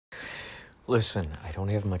Listen, I don't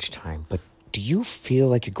have much time, but do you feel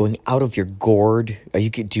like you're going out of your gourd?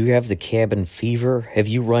 Do you have the cabin fever? Have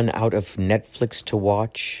you run out of Netflix to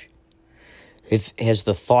watch? Has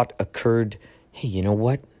the thought occurred, hey, you know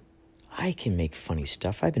what? I can make funny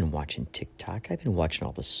stuff. I've been watching TikTok. I've been watching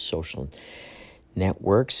all the social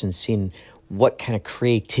networks and seeing what kind of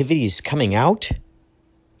creativity is coming out.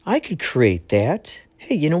 I could create that.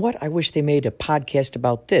 Hey, you know what? I wish they made a podcast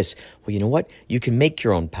about this. Well, you know what? You can make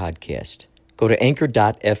your own podcast. Go to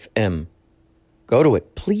anchor.fm. Go to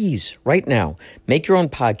it, please, right now. Make your own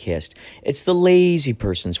podcast. It's the lazy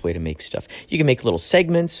person's way to make stuff. You can make little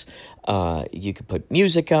segments. You can put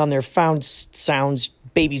music on there, found sounds,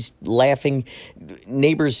 babies laughing,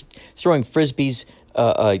 neighbors throwing frisbees,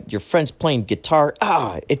 your friends playing guitar.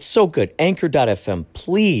 It's so good. Anchor.fm.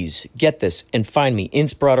 Please get this and find me.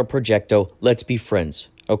 Inspirato Projecto. Let's be friends.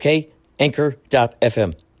 Okay?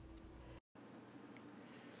 Anchor.fm.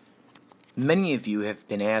 Many of you have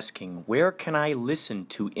been asking, where can I listen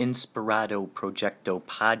to Inspirato Projecto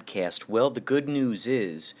podcast? Well, the good news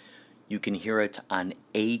is you can hear it on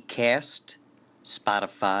Acast,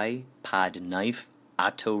 Spotify, Podknife,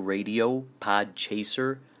 Otto Radio,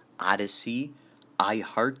 Podchaser, Odyssey,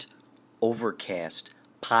 iHeart, Overcast,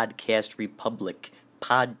 Podcast Republic,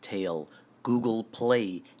 Podtail, Google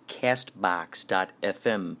Play,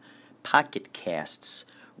 Castbox.fm, Pocket Casts,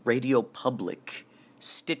 Radio Public,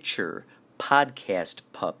 Stitcher, Podcast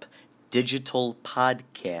Pup, Digital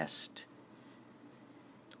Podcast,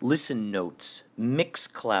 Listen Notes,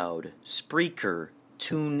 Mixcloud, Spreaker,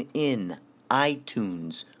 TuneIn,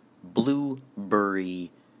 iTunes, Blueberry,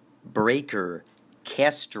 Breaker,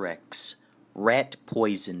 Castrex, Rat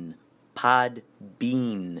Poison,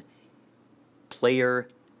 Podbean, Player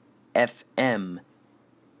FM,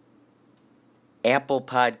 Apple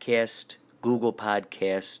Podcast, Google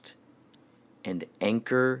Podcast, and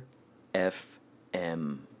Anchor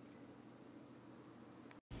FM.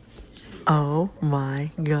 Oh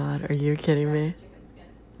my God, are you kidding me?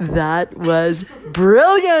 That was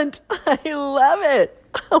brilliant. I love it.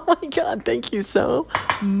 Oh my God, thank you so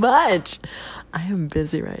much. I am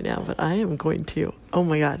busy right now, but I am going to, oh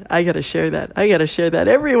my God, I got to share that. I got to share that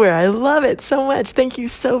everywhere. I love it so much. Thank you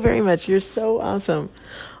so very much. You're so awesome.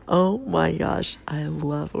 Oh my gosh, I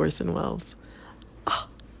love Orson Welles. Oh,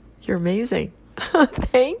 you're amazing.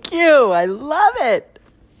 Thank you. I love it.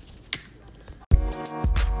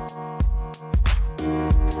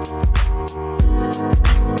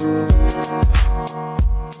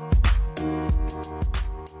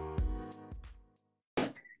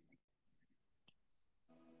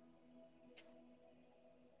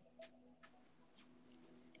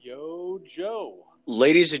 Yo, Joe.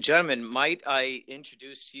 Ladies and gentlemen, might I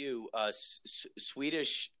introduce to you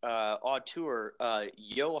Swedish auteur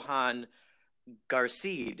Johan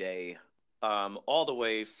Garcide, all the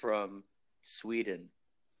way from Sweden.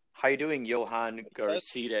 How you doing, Johan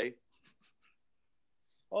Garcide?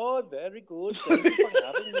 Oh, very good. Thank you for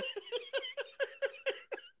having me.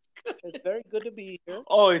 It's very good to be here.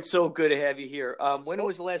 Oh, it's so good to have you here. When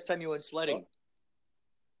was the last time you went sledding?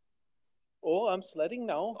 Oh, I'm sledding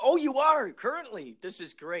now. Oh, you are currently. This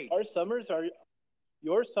is great.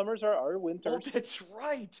 Your summers are our winters. Oh, that's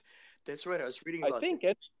right. That's right. I was reading about I think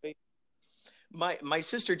that. anyway. My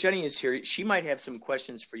sister Jenny is here. She might have some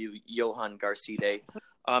questions for you, Johan Garcide.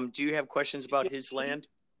 Do you have questions about his land,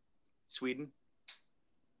 Sweden?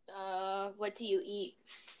 What do you eat?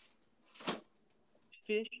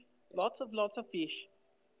 Fish. Lots of fish.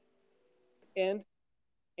 And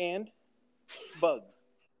bugs.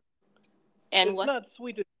 And it's what? not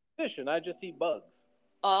Swedish tradition. I just eat bugs.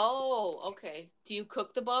 Oh, okay. Do you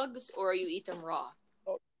cook the bugs or you eat them raw?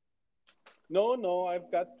 Oh. No,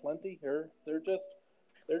 I've got plenty here. They're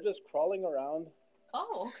just crawling around.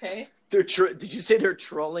 Oh, okay. Did you say they're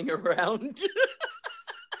trolling around?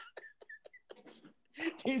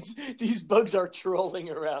 These bugs are trolling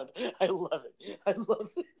around. I love it. I love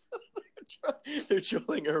it. They're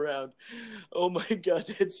trolling around. Oh my God,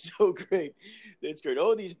 that's so great. That's great.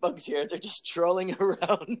 Oh, these bugs here, they're just trolling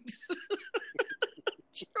around.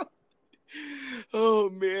 Oh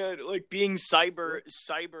man, like being cyber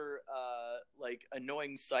like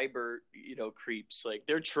annoying cyber, creeps. Like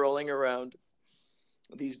they're trolling around.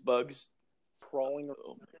 These bugs crawling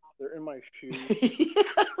around. They're in my shoes.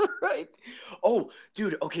 Yeah, right. Oh,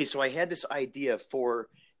 dude. Okay, so I had this idea for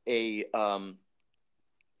a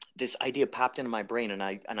this idea popped into my brain, and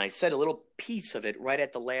I said a little piece of it right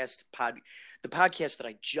at the last the podcast that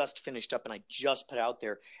I just finished up and I just put out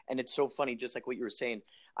there. And it's so funny, just like what you were saying.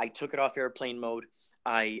 I took it off airplane mode.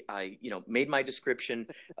 I made my description,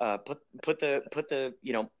 put the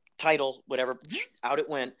title, whatever, out it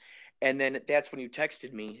went. And then that's when you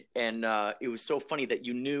texted me, and it was so funny that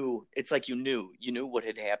you knew. It's like you knew what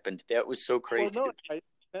had happened. That was so crazy. Well, no,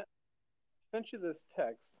 I sent you this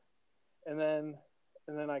text, and then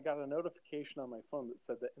I got a notification on my phone that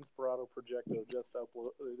said that Inspirato Projecto just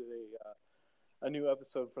uploaded a new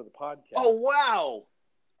episode for the podcast. Oh, wow.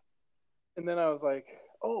 And then I was like,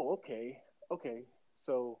 oh, okay.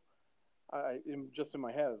 So just in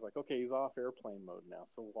my head, I was like, okay, he's off airplane mode now.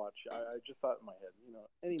 So watch. I just thought in my head,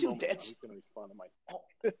 any moment now, he's going to respond to my.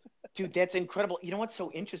 Dude, that's incredible. You know what's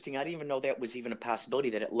so interesting? I didn't even know that was even a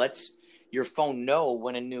possibility, that it lets your phone know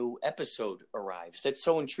when a new episode arrives. That's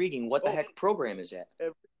so intriguing. What the heck program is that?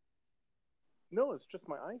 No, it's just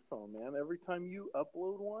my iPhone, man. Every time you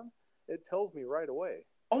upload one, it tells me right away.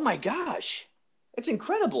 Oh my gosh. It's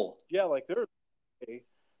incredible. Yeah, like there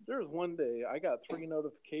was one day I got 3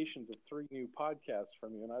 notifications of 3 new podcasts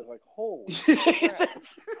from you, and I was like, holy crap.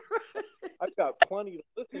 I've got plenty to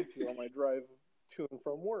listen to on my drive to and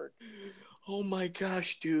from work. Oh my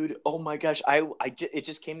gosh, dude. Oh my gosh. It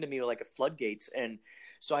just came to me like a floodgates. And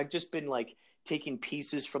so I've just been like taking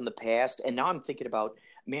pieces from the past. And now I'm thinking about,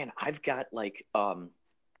 man, I've got like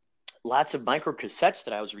lots of micro cassettes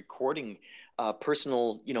that I was recording a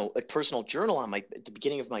personal journal on at the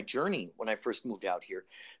beginning of my journey when I first moved out here.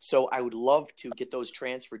 So I would love to get those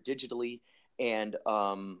transferred digitally and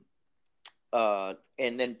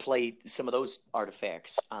then play some of those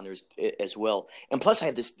artifacts on there as well. And plus I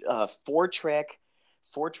have this 4-track,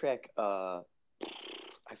 I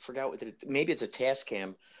forgot what maybe it's a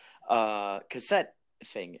Tascam cassette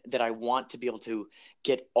thing that I want to be able to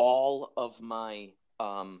get all of my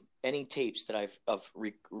any tapes that I've of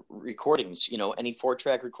recordings, any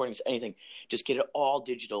 4-track recordings, anything, just get it all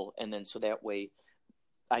digital. And then so that way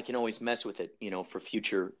I can always mess with it, for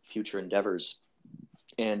future endeavors.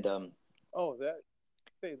 And they're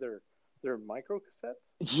micro cassettes?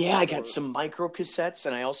 Yeah, I got some micro cassettes,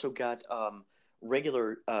 and I also got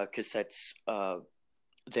regular cassettes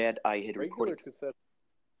that I had recorded. Cassettes.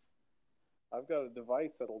 I've got a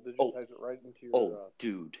device that'll digitize it right into your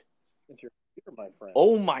dude. Into your computer, my friend.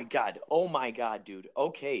 Oh my god, dude.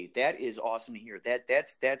 Okay, that is awesome to hear.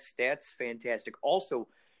 That's fantastic. Also,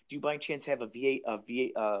 do you by chance have a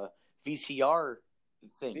VCR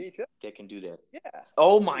thing VHS? that can do that? Yeah.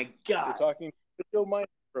 Oh my god. You're talking Video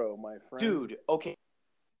Micro, my friend. Dude, okay.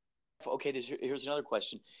 Okay, here's another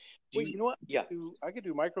question. You know what? Yeah. I could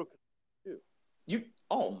do micro too.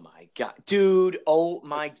 Oh my god. Dude, oh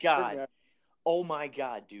my god. Oh my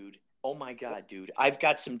god, dude. Oh my god, dude. I've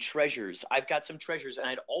got some treasures. And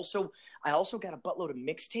I also got a buttload of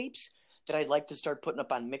mixtapes that I'd like to start putting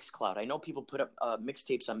up on Mixcloud. I know people put up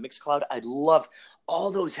mixtapes on Mixcloud. I'd love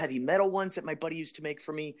all those heavy metal ones that my buddy used to make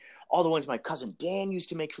for me, all the ones my cousin Dan used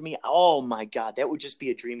to make for me. Oh my god, that would just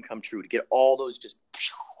be a dream come true to get all those just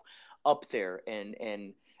up there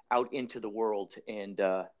and out into the world. And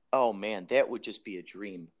oh man, that would just be a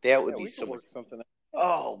dream. That would be so much something.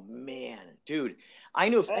 Oh man, dude. I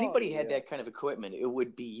knew if anybody had that kind of equipment, it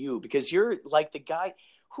would be you, because you're like the guy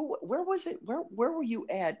where was it? Where were you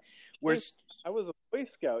at? I was a Boy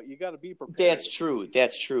Scout. You got to be prepared. That's true,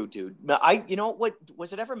 dude. You know what?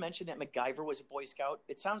 Was it ever mentioned that MacGyver was a Boy Scout?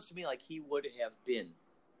 It sounds to me like he would have been.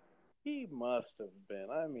 He must have been.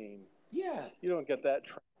 I mean, yeah. You don't get that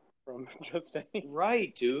from just any.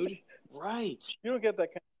 Right, dude. Right. You don't get that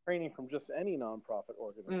kind of training from just any nonprofit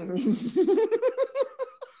organization.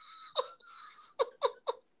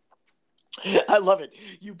 I love it.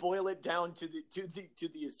 You boil it down to the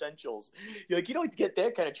essentials. You're like, you don't get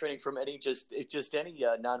that kind of training from any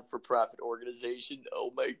non-for-profit organization.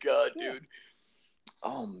 Oh my god, dude.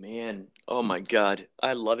 Oh man. Oh my god.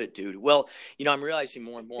 I love it, dude. Well, I'm realizing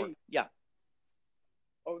more and more. Yeah.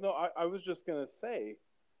 Oh no, I was just gonna say,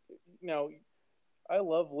 I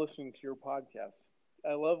love listening to your podcast.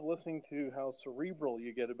 I love listening to how cerebral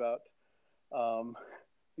you get about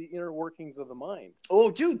the inner workings of the mind. Oh,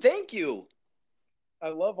 dude, thank you. I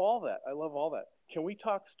love all that. Can we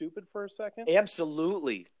talk stupid for a second?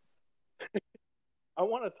 Absolutely. I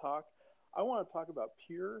want to talk about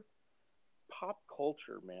pure pop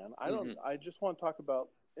culture, man. I just want to talk about,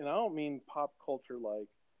 and I don't mean pop culture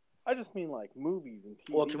I just mean like movies and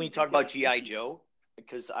TV. Well, can we talk about G.I. Joe?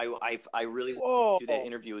 Because I really want to do that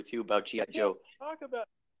interview with you about G.I. Joe. Talk about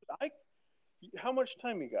how much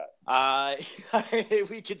time you got?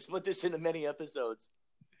 We could split this into many episodes.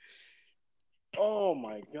 Oh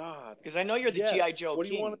my god! Because I know you're the G.I. Joe what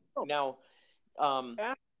king. Do you want to know?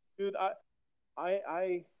 Now, dude,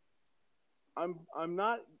 I'm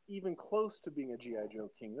not even close to being a G.I. Joe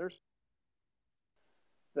king. There's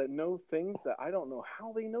that know things that I don't know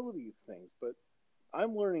how they know these things, but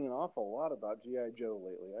I'm learning an awful lot about GI Joe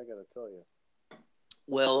lately. I got to tell you,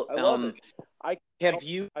 Well, I love it. I have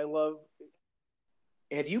you I love.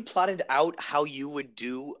 have you plotted out how you would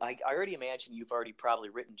do? I already imagine you've already probably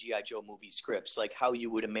written GI Joe movie scripts, like how you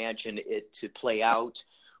would imagine it to play out,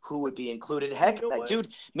 who would be included. Heck, You know what? dude,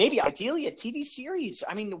 maybe ideally a TV series.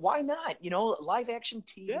 I mean, why not? You know, live action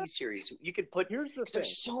TV Yeah. series. You could put. Here's the thing.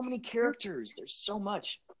 There's so many characters. There's so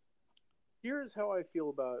much. Here's how I feel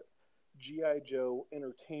about GI Joe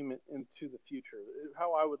entertainment into the future.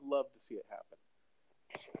 How I would love to see it happen.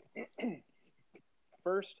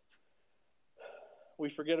 First, we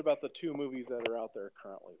forget about the 2 movies that are out there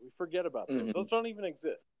currently. We forget about those. Mhm. Those don't even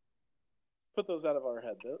exist. Put those out of our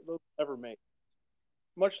head. Those never made.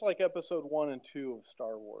 Much like episode 1 and 2 of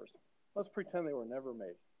Star Wars. Let's pretend they were never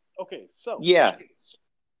made. Okay, so Yeah.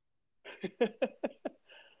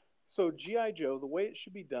 so GI Joe, the way it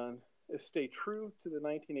should be done is stay true to the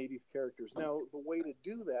 1980s characters. Now, the way to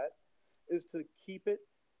do that is to keep it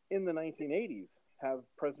in the 1980s. Have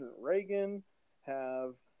President Reagan,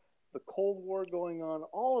 have the Cold War going on,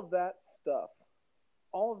 all of that stuff.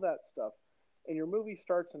 All of that stuff. And your movie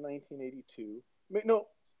starts in 1982. No,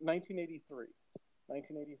 1983.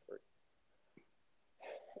 1983.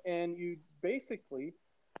 And you basically,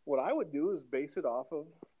 what I would do is base it off of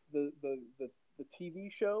the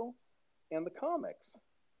TV show and the comics.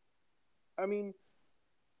 I mean,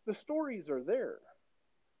 the stories are there.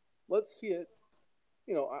 Let's see it.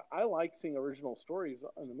 You know, I like seeing original stories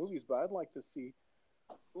in the movies, but I'd like to see,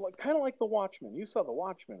 kind of like The Watchmen. You saw The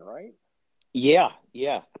Watchmen, right? Yeah.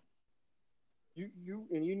 Yeah. You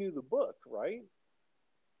knew the book, right?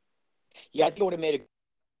 Yeah. I think it would have made a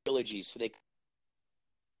trilogy, so they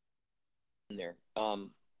in there.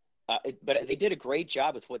 But they did a great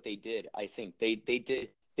job with what they did. I think they did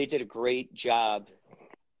a great job,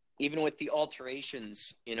 even with the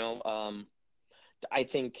alterations. You know, I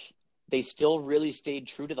think they still really stayed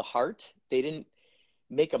true to the heart. They didn't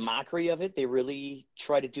make a mockery of it. They really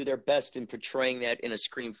tried to do their best in portraying that in a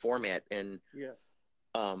screen format, and Yes.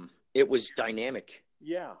 it was dynamic.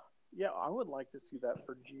 Yeah. I would like to see that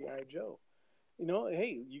for GI Joe. You know,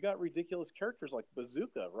 hey, you got ridiculous characters like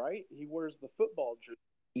Bazooka, right? He wears the football jersey.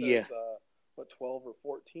 Yeah. What, 12 or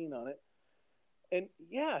 14 on it. And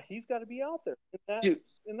yeah, he's got to be out there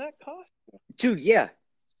in that costume. Dude, yeah.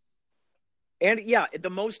 And yeah, the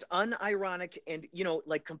most unironic and, you know,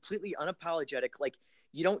 like completely unapologetic, like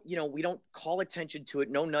we don't call attention to it.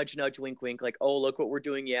 No nudge, nudge, wink, wink. Like, oh, look what we're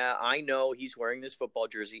doing. Yeah, I know he's wearing this football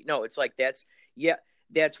jersey. No, it's like, that's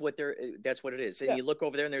what it is. And Yeah. you look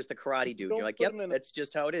over there and there's the karate dude. Don't You're like, put yep, him in that's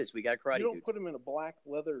just how it is. We got a karate You don't dude. put him in a black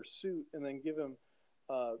leather suit and then give him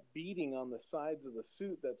beading on the sides of the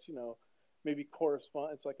suit that's, you know, maybe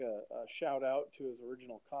correspond. It's like a shout out to his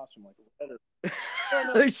original costume, like a letter.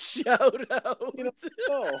 A shout out. You know,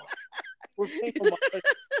 no. We're paying homage.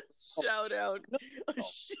 Shout out. No. A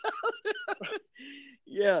shout out.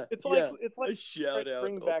 Yeah. It's yeah. like a shout out.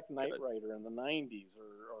 bring Oh, back Knight God. Rider in the 90s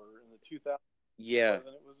or in the 2000s. Yeah. And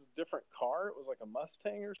it was a different car. It was like a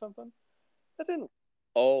Mustang or something. That didn't.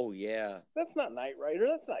 Oh, yeah. That's not Knight Rider.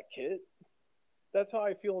 That's not Kit. That's how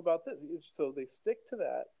I feel about this. So they stick to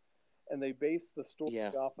that, and they base the story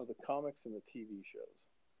off of the comics and the TV shows.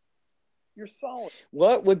 You're solid.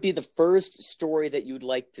 What would be the first story that you'd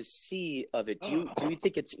like to see of it? Do you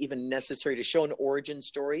think it's even necessary to show an origin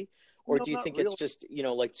story? Or No, do you not think really. it's just, you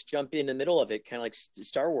know, like jump in the middle of it, kind of like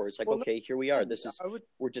Star Wars? Like, Well, no, okay, here we are.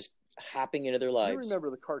 We're just hopping into their lives. You remember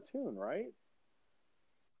the cartoon, right?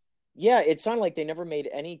 Yeah, it sounded like they never made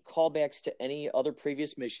any callbacks to any other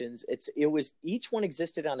previous missions. It was each one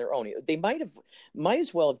existed on their own. They might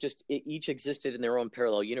as well have just each existed in their own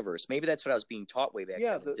parallel universe. Maybe that's what I was being taught way back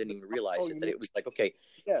then. And didn't even realize that it was like, okay,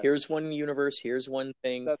 here's one universe, here's one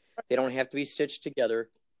thing. That's right. They don't have to be stitched together.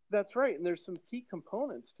 That's right. And there's some key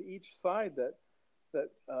components to each side that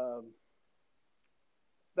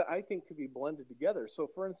I think could be blended together. So,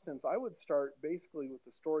 for instance, I would start basically with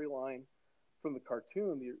the storyline from the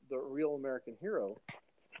cartoon, the real American hero.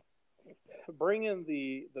 Bring in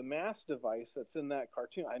the mass device that's in that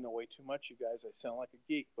cartoon. I know way too much, you guys. I sound like a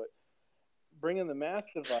geek, but bring in the mass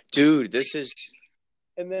device. Dude, this is.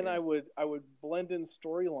 And then I would blend in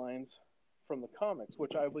storylines from the comics,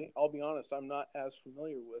 which I'll be honest, I'm not as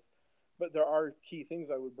familiar with, but there are key things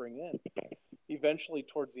I would bring in. Eventually,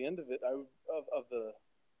 towards the end of it, of the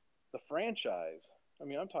franchise. I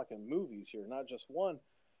mean, I'm talking movies here, not just one.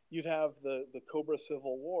 You'd have the Cobra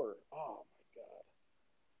Civil War. Oh my God,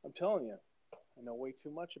 I'm telling you, I know way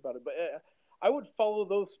too much about it, but I would follow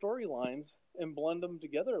those storylines and blend them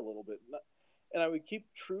together a little bit, and I would keep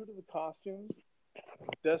true to the costumes.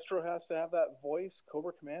 Destro has to have that voice.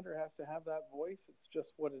 Cobra Commander has to have that voice. It's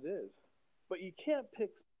just what it is. But you can't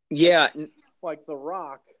pick Yeah. like The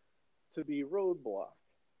Rock to be Roadblock.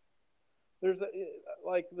 There's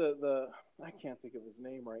like the I can't think of his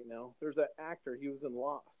name right now. There's that actor. He was in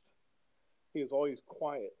Lost. He was always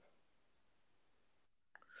quiet.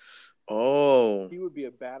 Oh. He would be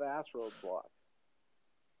a badass Roadblock.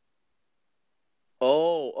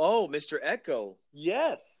 Oh, Mr. Echo.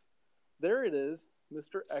 Yes, there it is,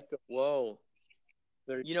 Mr. Echo. Whoa.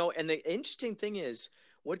 There. And the interesting thing is,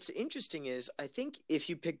 what's interesting is, I think if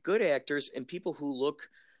you pick good actors and people who look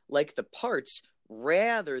like the parts,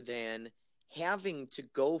 rather than having to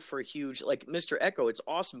go for huge, like Mr. Echo, it's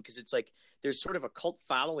awesome because it's like there's sort of a cult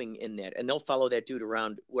following in that, and they'll follow that dude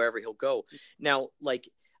around wherever he'll go. Now, like,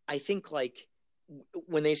 I think like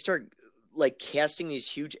when they start like casting these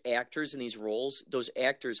huge actors in these roles, those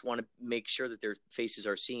actors want to make sure that their faces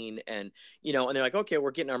are seen, and and they're like, okay,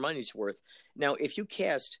 we're getting our money's worth. Now, if you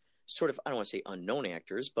cast sort of, I don't want to say unknown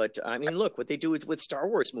actors, but I mean, look what they do with Star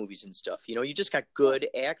Wars movies and stuff. You just got good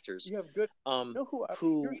actors. You have good. Here's who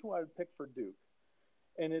I would pick for Duke,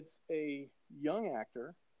 and it's a young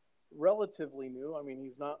actor, relatively new. I mean,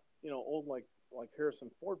 he's not old like Harrison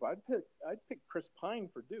Ford, but I'd pick Chris Pine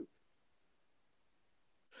for Duke.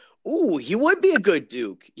 Ooh, he would be a good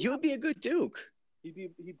Duke. He would be a good Duke.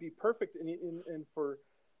 He'd be perfect, and for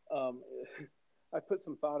I put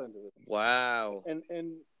some thought into it. Wow.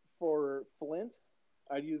 And for Flint,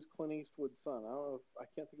 I'd use Clint Eastwood's son. I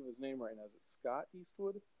can't think of his name right now. Is it Scott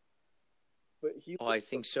Eastwood? But he I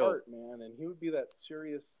think so, part, man, and he would be that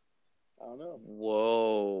serious. I don't know.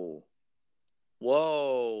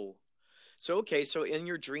 Whoa. So in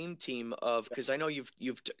your dream team of, because I know you've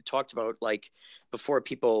talked about like before,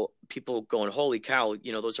 people going, holy cow,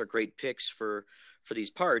 those are great picks for these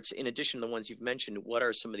parts. In addition to the ones you've mentioned, what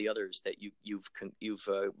are some of the others that you've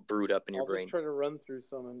brewed up in your brain? I'll just try to run through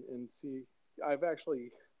some and see. I've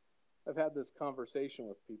had this conversation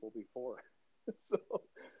with people before, so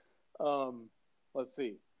let's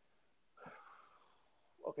see.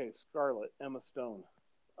 Okay, Scarlet, Emma Stone,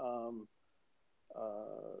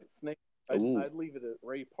 Snake. I'd leave it at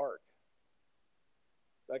Ray Park.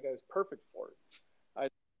 That guy's perfect for it.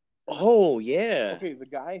 Oh yeah. Okay, the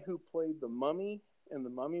guy who played the Mummy in the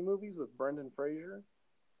Mummy movies with Brendan Fraser.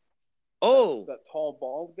 Oh, that tall,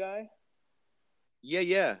 bald guy.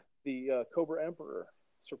 Yeah. The Cobra Emperor,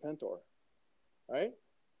 Serpentor, right?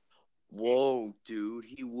 Whoa, dude,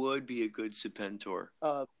 he would be a good Serpentor.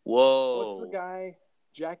 Whoa. What's the guy?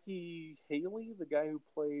 Jackie Haley, the guy who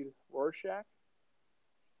played Rorschach.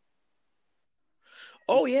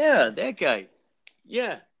 Oh yeah, that guy.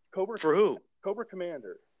 Yeah. Cobra for who? Cobra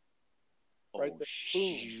Commander. Right. Oh,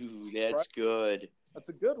 shoot, that's right? Good. That's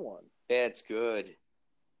a good one. That's good.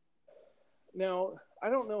 Now, I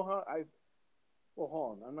don't know how well,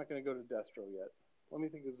 hold on. I'm not going to go to Destro yet. Let me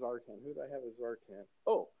think of Zartan. Who do I have as Zartan?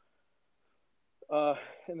 Oh.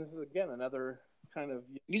 And this is, again, another kind of...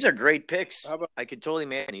 These are great picks. I could totally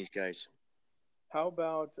man these guys. How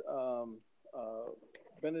about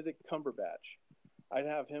Benedict Cumberbatch? I'd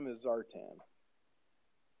have him as Zartan.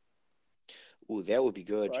 Ooh, that would be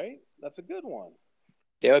good. Right? That's a good one.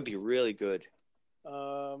 That would be really good.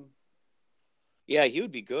 Yeah, he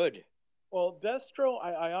would be good. Well, Destro,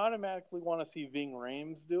 I automatically want to see Ving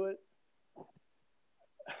Rhames do it.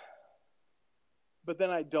 But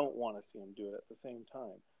then I don't want to see him do it at the same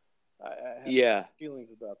time. I have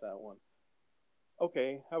feelings about that one.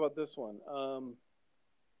 Okay, how about this one?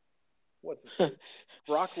 What's his name?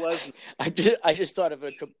 Brock Lesnar. I just thought of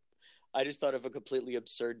a completely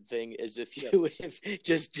absurd thing, as if if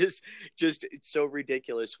just so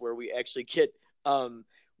ridiculous, where we actually get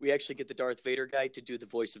the Darth Vader guy to do the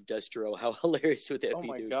voice of Destro. How hilarious would that be,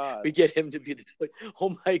 dude? Oh my god. We get him to be the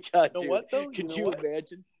oh my god, dude. What, though? Could you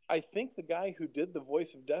imagine? I think the guy who did the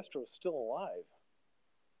voice of Destro is still alive.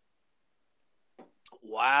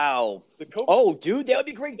 Wow. Dude, that would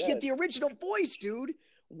be great. Get the original voice, dude.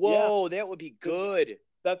 Whoa, that would be good.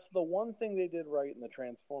 That's the one thing they did right in the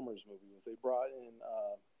Transformers movie, was they brought in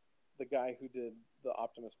the guy who did the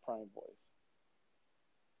Optimus Prime voice.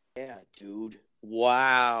 Yeah, dude.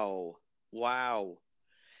 Wow. Wow,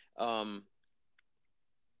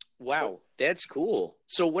 that's cool.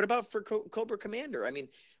 So what about for Cobra Commander? I mean,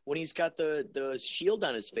 when he's got the shield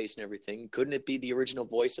on his face and everything, couldn't it be the original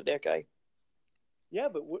voice of that guy? Yeah,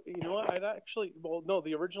 but you know what? No,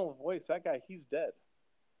 the original voice, that guy, he's dead.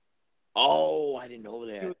 Oh, I didn't know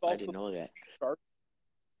that. I didn't know that.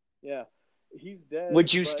 Yeah, he's dead.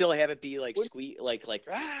 Would you still have it be like like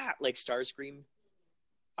Starscream?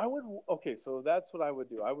 I would. Okay, so that's what I would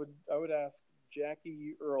do. I would ask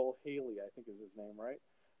Jackie Earl Haley, I think is his name, right?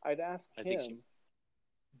 I'd ask I him, think so.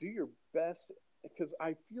 do your best, because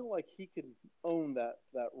I feel like he could own that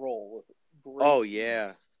role with great. Oh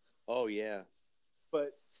yeah. Oh yeah.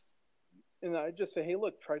 But and I just say, hey,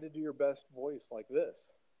 look, try to do your best voice like this,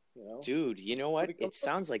 you know. Dude, you know But what? he comes It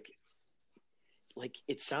sounds like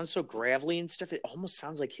it sounds so gravelly and stuff. It almost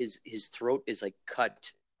sounds like his throat is like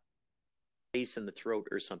cut face in the throat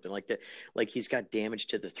or something like that. Like he's got damage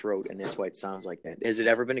to the throat and that's why it sounds like that. Has it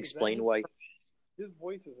ever been is that explained why? his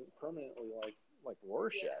voice isn't permanently like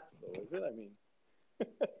Rorschach, though, is it? I mean,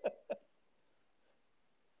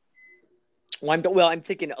 Well, I'm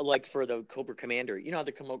thinking like for the Cobra Commander. You know how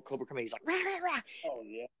the Cobra Commander, he's like, rah, rah, rah. oh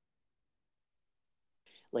yeah,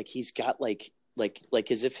 Like he's got like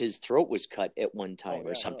as if his throat was cut at one time yeah, or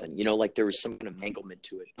no. something. You know, like there was some kind of manglement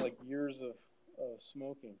to it. like years of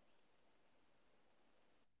smoking.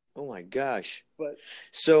 Oh my gosh. But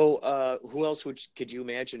So, who else could you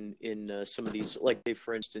imagine in some of these? Like, say,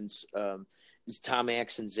 for instance, is Tom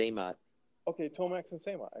Axe and Zaymot. okay, Tomax and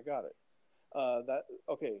Sama, I got it. That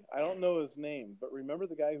okay. I don't know his name, but remember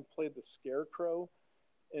the guy who played the Scarecrow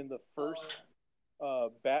in the first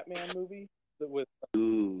Batman movie? That with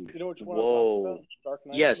Dude, you know which one I'm whoa, talking about? Dark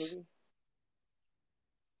Knight yes,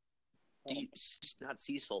 movie. Not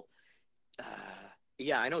Cecil. Uh,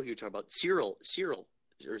 yeah, I know who you're talking about. Cyril,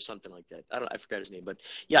 or something like that. I forgot his name, but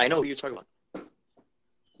yeah, I know who you're talking about.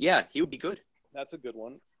 Yeah, he would be good. That's a good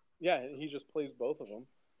one. Yeah, he just plays both of them.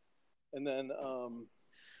 And then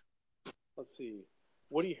let's see,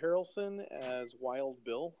 Woody Harrelson as Wild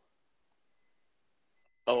Bill.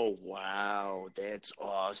 Oh wow, that's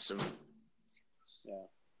awesome. Yeah.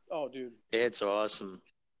 Oh, dude, That's awesome.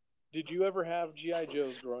 did you ever have GI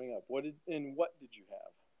Joes growing up? What did you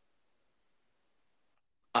have?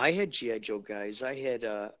 I had GI Joe guys. I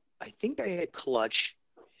think I had Clutch.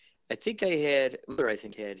 I think I had Mother. I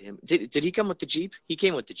think had him. Did he come with the Jeep? He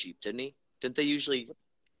came with the Jeep, didn't he? Didn't they usually?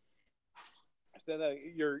 So that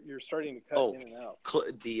you're starting to cut Oh, in and out.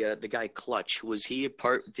 the guy Clutch, was he a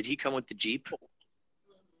part? Did he come with the Jeep?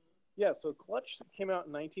 Yeah. So Clutch came out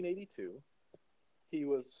in 1982. He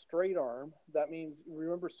was straight arm. That means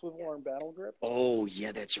remember swivel arm battle grip. Oh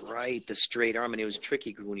yeah, that's right. The straight arm, and it was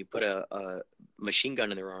tricky when you put a machine gun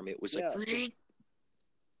in their arm. It was like. Yeah.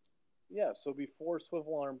 Yeah, so before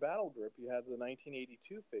swivel arm battle grip, you had the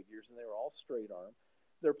 1982 figures, and they were all straight arm.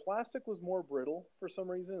 Their plastic was more brittle for some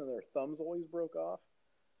reason, and their thumbs always broke off.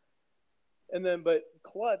 And then, but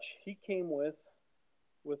Clutch, he came with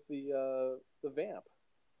the Vamp,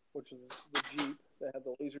 which is the Jeep that had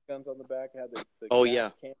the laser guns on the back, had the Oh gas yeah.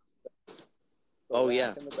 can, the Oh rack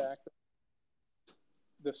yeah. in the back.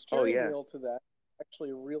 The Oh steering yeah. wheel to that is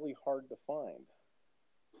actually really hard to find.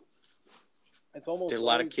 It's almost Did a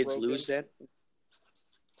lot of always kids broken. lose that?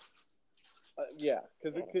 Yeah,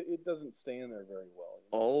 because it doesn't stay in there very well.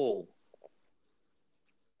 Oh.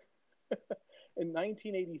 In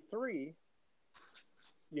 1983,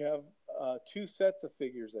 you have two sets of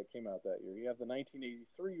figures that came out that year. You have the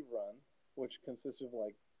 1983 run, which consists of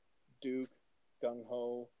like Duke, Gung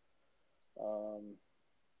Ho,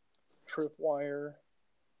 Tripwire,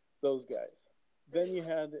 those guys. Then you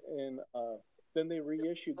had then they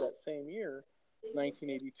reissued that same year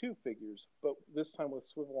 1982 figures, but this time with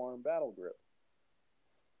swivel arm battle grip.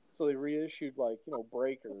 So they reissued like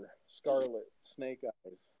Breaker, Scarlet, Snake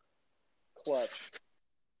Eyes, Clutch.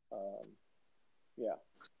 Yeah.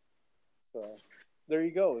 So there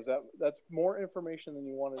you go. That's more information than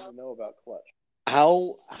you wanted to know about Clutch.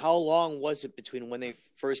 How long was it between when they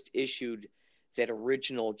first issued that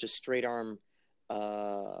original just straight arm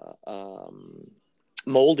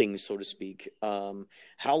molding, so to speak?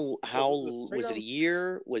 How was it? A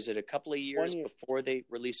year? Was it a couple of years before they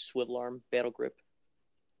released swivel arm battle grip?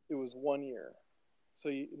 It was 1 year. So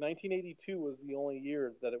 1982 was the only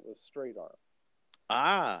year that it was straight arm.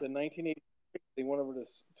 Ah. Then 1983 they went over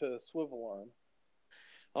to swivel arm.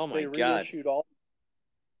 Oh my God! They reissued all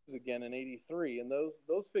again in '83, and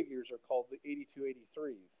those figures are called the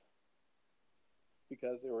 82-83s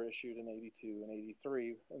because they were issued in '82 and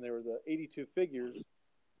 '83, and they were the '82 figures,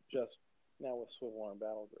 just now with swivel arm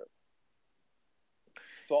battle grip.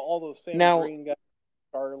 So all those Sam Green guys,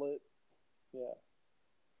 Scarlet, yeah.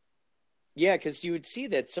 Yeah, because you would see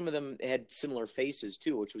that some of them had similar faces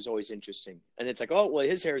too, which was always interesting. And it's like, oh, well,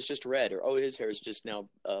 his hair is just red, or oh, his hair is just now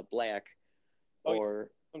black, or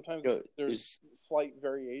sometimes there's slight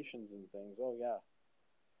variations in things. Oh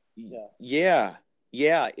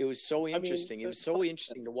yeah. It was so interesting. It was so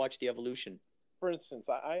interesting to watch the evolution. For instance,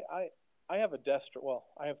 I have a Destro. Well,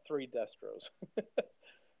 I have 3 Destros,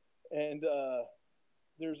 and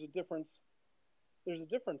there's a difference. There's a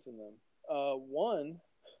difference in them. One,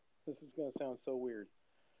 this is going to sound so weird.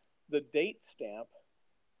 The date stamp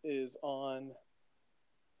is on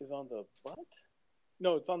the butt.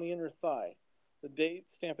 No, it's on the inner thigh. The date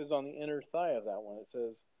stamp is on the inner thigh of that one. It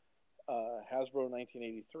says Hasbro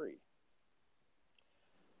 1983,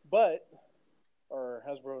 but or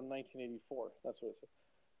Hasbro 1984. That's what it says.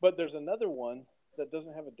 But there's another one that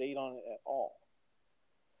doesn't have a date on it at all.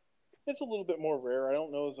 It's a little bit more rare. I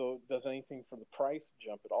don't know if it does anything for the price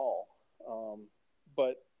jump at all.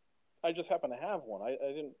 But I just happen to have one. I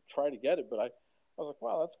didn't try to get it, but I was like,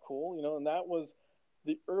 wow, that's cool, you know. And that was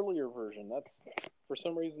the earlier version. That's for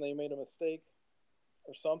some reason they made a mistake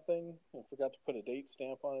or something and forgot to put a date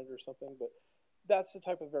stamp on it or something. But that's the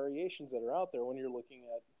type of variations that are out there when you're looking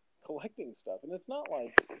at collecting stuff. And it's not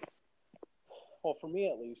like, well, for me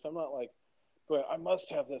at least, I'm not like, but I must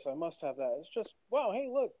have this, I must have that. It's just, wow, hey,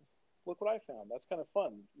 look what I found. That's kind of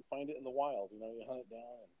fun. You find it in the wild, you know, you hunt it down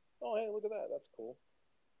and, oh, hey, look at that. That's cool.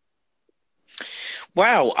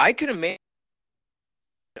 Wow, I could imagine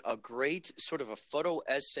a great sort of a photo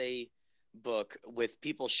essay book with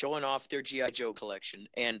people showing off their GI Joe collection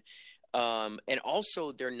and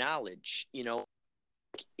also their knowledge, you know,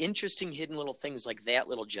 interesting hidden little things like that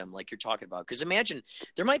little gem like you're talking about. Because imagine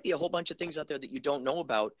there might be a whole bunch of things out there that you don't know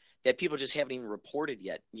about that people just haven't even reported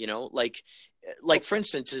yet, you know, like for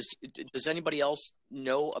instance, does anybody else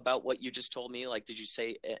know about what you just told me? Like, did you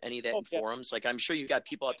say any of that in forums? Like, I'm sure you got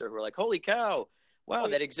people out there who are like, holy cow, wow,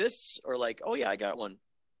 that exists, or like, oh yeah, I got one.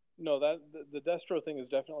 No, that the Destro thing is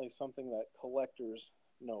definitely something that collectors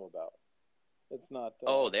know about. It's not.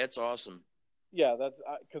 Oh, that's awesome. Yeah, that's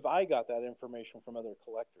because I got that information from other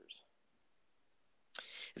collectors.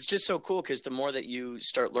 It's just so cool because the more that you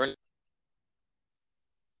start learning,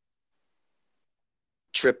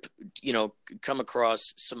 trip, you know, come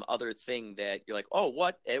across some other thing that you're like, oh,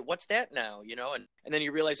 what's that now, you know, and then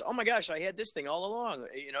you realize, oh my gosh, I had this thing all along,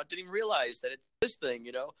 you know, didn't even realize that it's this thing,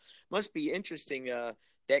 you know. Must be interesting,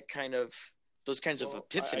 that kind of those kinds of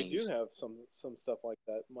epiphanies. I do have some stuff like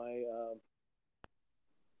that. My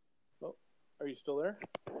oh, are you still there?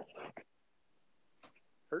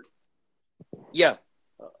 Hurt? Yeah.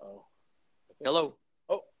 Uh-oh. Hello.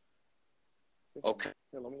 Oh. Okay.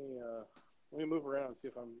 Here, let me move around and see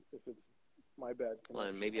if it's my bad.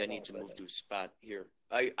 Well, maybe I need to move to a spot here.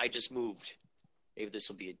 I just moved. Maybe this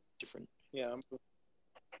will be a different. Yeah,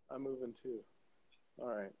 I'm moving too. All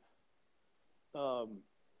right.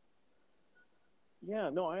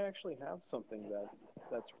 Yeah, no, I actually have something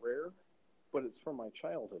that's rare, but it's from my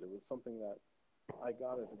childhood. It was something that I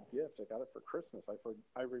got as a gift. I got it for Christmas.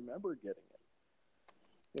 I remember getting it.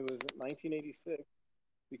 It was 1986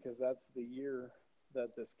 because that's the year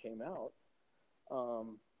that this came out.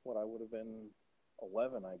 What I would have been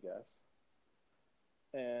 11, I guess.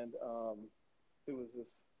 And it was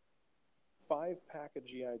this 5-pack of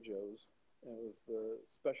GI Joes, and it was the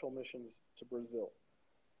special missions to Brazil.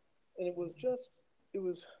 And it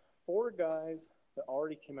was 4 guys that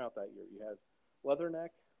already came out that year. You had Leatherneck,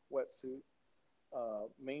 Wetsuit,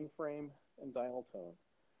 Mainframe, and Dial Tone,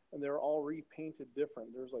 and they were all repainted different.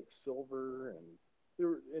 There's like silver and they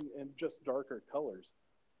were in just darker colors.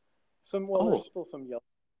 There's still some yellow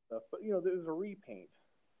stuff, but you know, there was a repaint.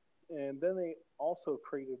 And then they also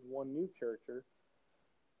created one new character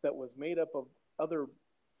that was made up of other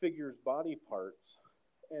figures' body parts,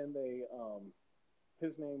 and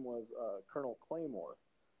his name was Colonel Claymore,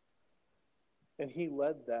 and he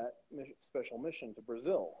led that special mission to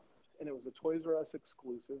Brazil. And it was a Toys R Us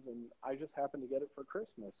exclusive, and I just happened to get it for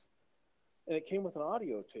Christmas. And it came with an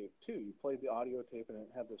audio tape too. You played the audio tape, and it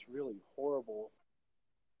had this really horrible.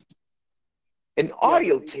 An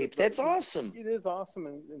audio tape? That's awesome. It is awesome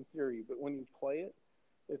in theory, but when you play it,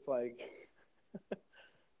 it's like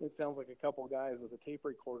it sounds like a couple guys with a tape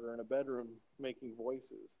recorder in a bedroom making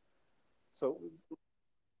voices. So,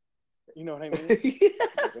 you know what I mean?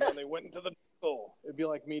 And then they went into the jungle. It'd be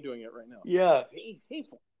like me doing it right now. Yeah. Hey,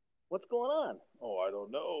 what's going on? Oh, I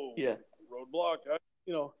don't know. Yeah. Roadblock.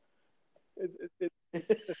 You know, it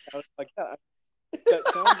sounds like that. That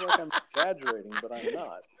sounds like I'm exaggerating, but I'm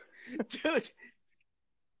not. Dude.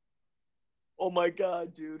 Oh my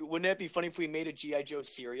God, dude. Wouldn't that be funny if we made a G.I. Joe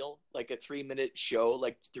serial? Like a 3-minute show,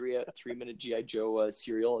 like 3-minute G.I. Joe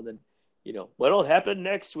serial, and then, you know, what'll happen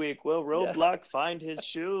next week? Will Roadblock find his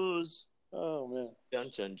shoes? Oh, man.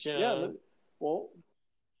 Dun, dun, dun. Yeah, well.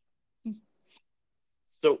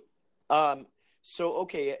 So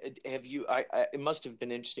okay, have you? It must have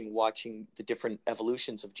been interesting watching the different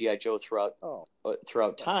evolutions of GI Joe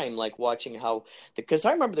throughout time, like watching how because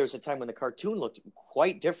I remember there was a time when the cartoon looked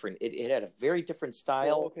quite different. It had a very different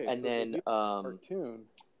style, and then cartoon.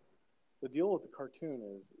 the deal with the cartoon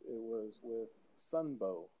is it was with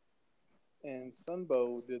Sunbow, and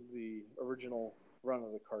Sunbow did the original run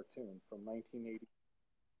of the cartoon from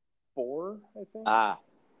 1984, I think, Ah,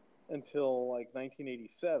 until like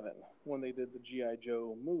 1987 when they did the GI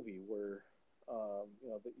Joe movie, where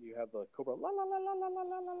that you have the Cobra la la la la la la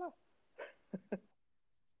la la la.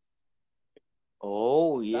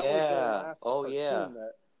 oh That was the yeah, last oh yeah. cartoon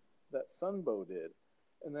that Sunbow did,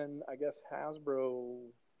 and then I guess Hasbro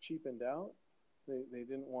cheapened out. They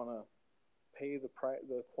didn't want to pay the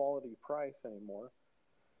quality price anymore,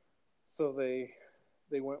 so they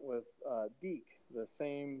went with Deke, the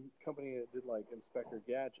same company that did like Inspector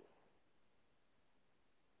Gadget,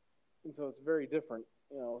 and so it's very different,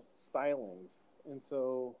 stylings, and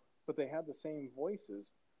so but they had the same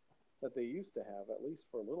voices that they used to have at least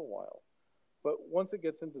for a little while. But once it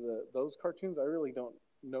gets into those cartoons, I really don't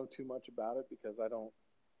know too much about it because I don't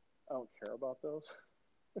care about those.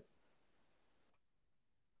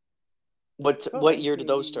 About What year did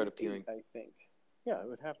those start 1988, appearing? I think. Yeah, it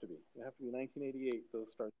would have to be. It would have to be 1988.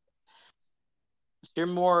 Those start. You're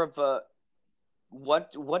more of a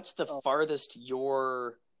what's the Oh, farthest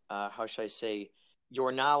your how should I say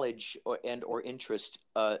your knowledge or interest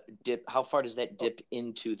dip how far does that oh, dip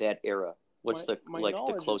into that era? What's my the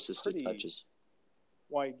knowledge is closest it pretty touches?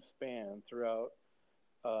 wide span throughout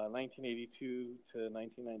 1982 to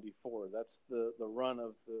 1994. That's the run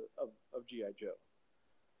of GI Joe.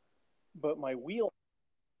 But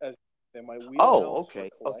as my Oh, wheelhouse for okay, okay.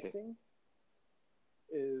 collecting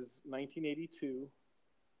is 1982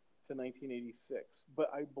 to 1986. But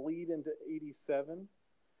I bleed into 87.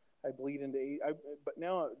 I bleed into but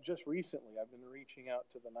now just recently I've been reaching out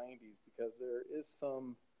to the 90s because there is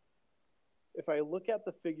some. If I look at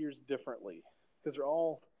the figures differently, because they're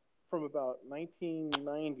all from about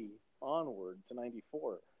 1990 onward to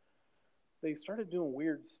 94, they started doing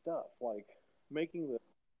weird stuff like making the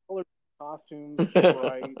color costumes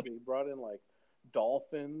bright. They brought in like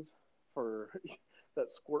dolphins for that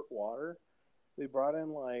squirt water. They brought in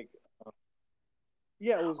like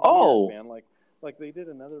yeah, it was weird, Oh, man. Like they did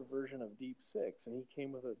another version of Deep Six, and he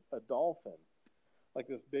came with a dolphin, like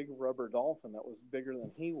this big rubber dolphin that was bigger than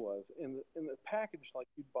he was. In the package, like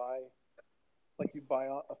you buy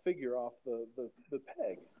a figure off the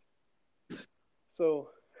peg. So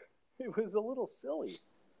it was a little silly,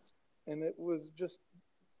 and it was just.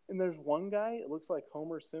 And there's one guy. It looks like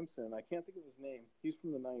Homer Simpson. I can't think of his name. He's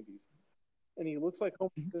from the '90s, and he looks like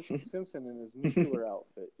Homer Simpson in his nuclear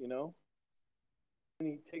outfit, And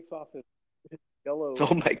he takes off his yellow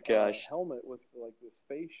oh my gosh. helmet with like this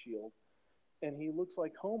face shield, and he looks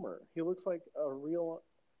like Homer. He looks like a real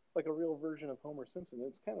version of Homer Simpson.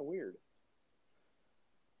 It's kind of weird.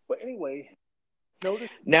 But anyway, notice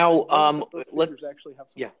Now, notice that those let figures actually have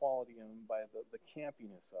some yeah. quality in them by the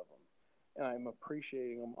campiness of them, and I'm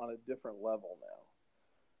appreciating them on a different level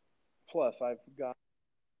now. Plus, I've got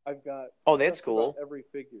Oh, that's just about cool. every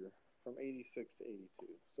figure from '86 to '82,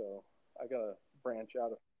 so I gotta branch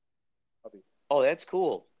out of hobby. Oh, that's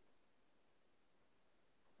cool.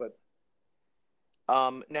 But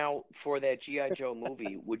Now for that GI Joe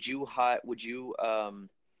movie, would you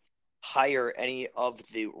hire any of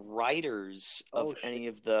the writers of oh shit, any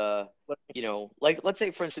of the, like let's say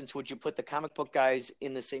for instance, would you put the comic book guys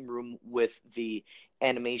in the same room with the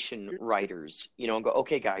animation here, writers, and go,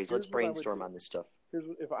 okay, guys, let's here's what I would brainstorm do. on this stuff.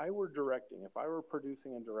 If I were directing, if I were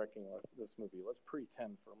producing and directing this movie, let's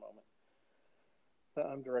pretend for a moment that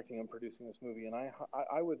I'm directing and producing this movie, and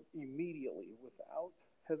I would immediately, without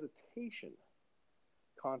hesitation,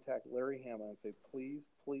 contact Larry Hama and say, please,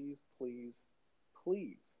 please, please,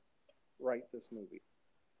 please write this movie.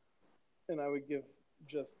 And I would give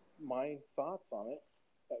just my thoughts on it.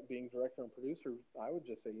 Being director and producer, I would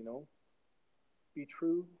just say, be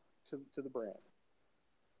true to the brand,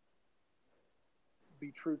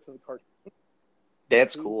 be true to the cartoon, be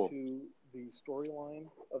That's true cool. to the storyline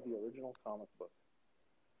of the original comic book.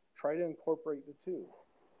 Try to incorporate the two,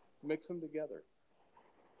 mix them together.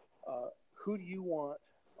 Who do you want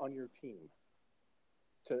on your team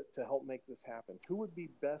to help make this happen? Who would be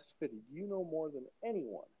best fitted? You know more than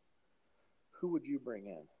anyone. Who would you bring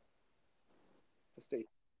in to stay?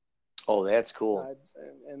 Oh, that's cool.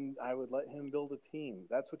 And I would let him build a team.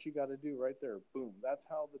 That's what you got to do right there. Boom. That's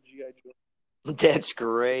how the GI Joe. That's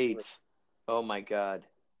great. Oh my God.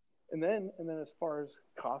 And then as far as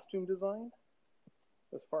costume design,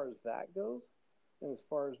 as far as that goes, and as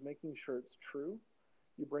far as making sure it's true,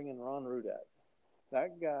 you bring in Ron Rudat.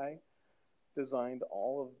 That guy designed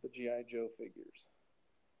all of the GI Joe figures.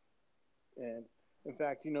 And in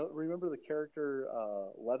fact, remember the character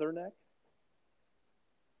Leatherneck?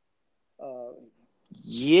 Uh,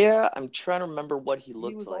 Yeah, I'm trying to remember what he He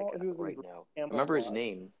looked was like he was in right now. I remember his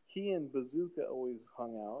camouflage. name. He and Bazooka always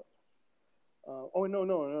hung out. Oh no!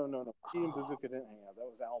 He and Bazooka didn't hang out. That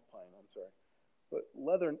was Alpine. I'm sorry. But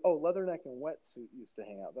Leatherneck and Wetsuit used to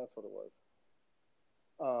hang out. That's what it was.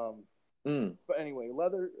 Mm. But anyway,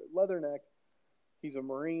 Leatherneck. He's a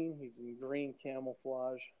Marine. He's in green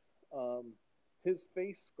camouflage. His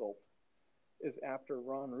face sculpt is after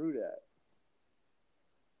Ron Rudat.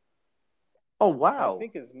 Oh, I wow.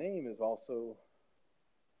 think his name is also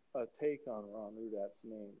a take on Ron Rudat's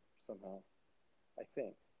name somehow. I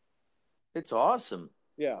think. It's awesome.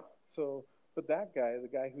 Yeah. So, but that guy, the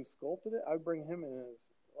guy who sculpted it, I would bring him in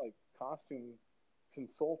as like costume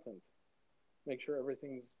consultant, make sure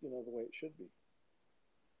everything's the way it should be,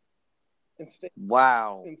 and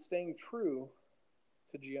Wow. staying true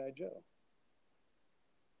to GI Joe,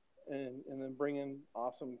 and then bring in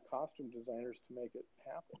awesome costume designers to make it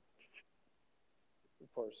happen.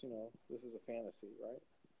 Of course, this is a fantasy, right?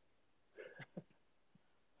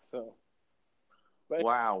 So, but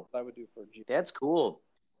Wow. I would do for GI. That's cool.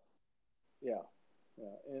 Yeah,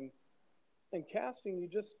 and casting,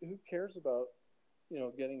 who cares about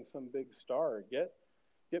getting some big star? Get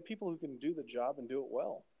people who can do the job and do it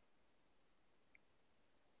well.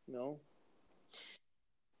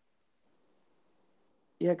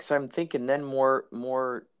 Yeah, because I'm thinking then more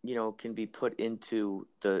can be put into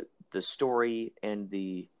the story and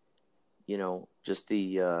the just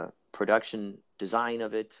the production design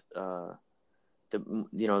of it. The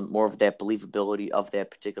more of that believability of that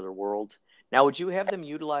particular world. Now, would you have them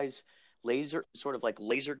utilize sort of like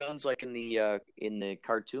laser guns, like in the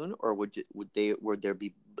cartoon, or would there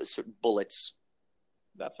be certain bullets?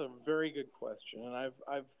 That's a very good question, and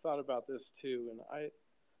I've thought about this too. And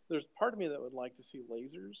there's part of me that would like to see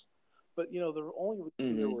lasers, but the only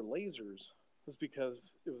reason there were lasers was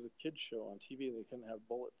because it was a kids show on TV. They couldn't have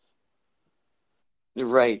bullets.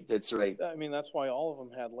 Right, that's right. I mean, that's why all of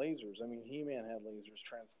them had lasers. I mean, He-Man had lasers,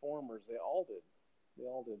 Transformers, they all did.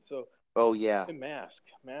 So, oh yeah, and Mask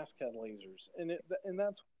had lasers, and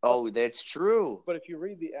that's that's true. But if you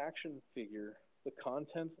read the action figure, the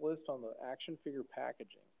contents list on the action figure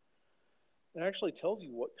packaging, it actually tells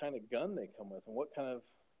you what kind of gun they come with and what kind of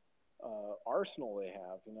arsenal they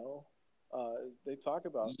have. They talk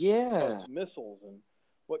about Yeah. missiles and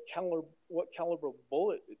what caliber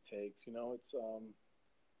bullet it takes.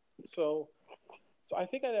 It's so I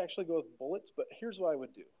think I'd actually go with bullets. But here's what I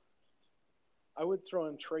would do. I would throw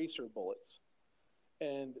in tracer bullets,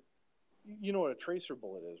 and you know what a tracer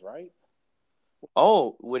bullet is, right?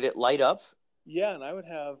 Oh, would it light up? Yeah, and I would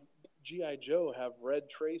have GI Joe have red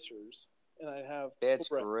tracers, and I'd have that's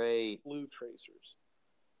great blue tracers.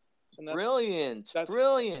 And brilliant.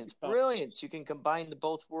 You can combine the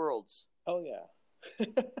both worlds. Oh yeah.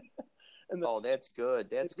 That's good.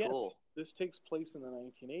 That's again, cool. This takes place in the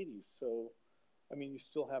 1980s, so I mean, you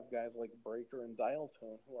still have guys like Breaker and Dial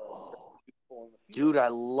Tone who are useful in the field. Dude, I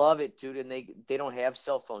love it, dude. And they don't have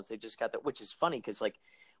cell phones. They just got that, which is funny because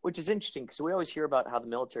which is interesting because we always hear about how the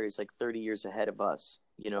military is like 30 years ahead of us,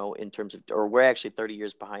 in terms of, or we're actually 30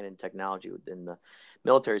 years behind in technology within the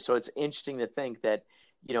military. So it's interesting to think that,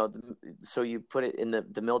 so you put it in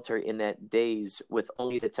the military in that days with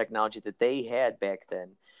only the technology that they had back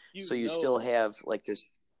then. So you still have like this.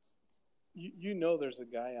 There's a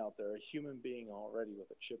guy out there, a human being already with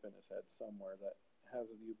a chip in his head somewhere that has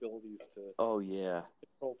the abilities to. Oh yeah.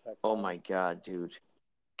 Control technology. Oh my God, dude.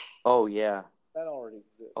 Oh yeah. That already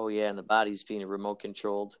exists. Oh yeah, and the body's being remote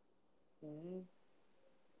controlled. Mm-hmm.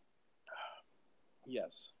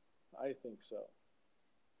 Yes, I think so.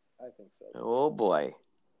 Oh boy.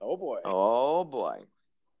 Oh boy. Oh boy.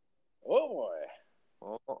 Oh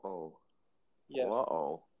boy. Uh-oh. Yes.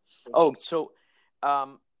 Uh-oh. Oh, so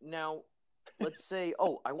now let's say,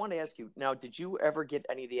 I want to ask you, now did you ever get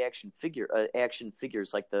any of the action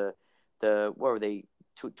figures like the what were they,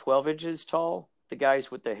 12 inches tall? The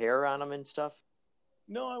guys with the hair on them and stuff?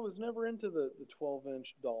 No, I was never into the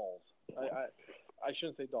 12-inch dolls. I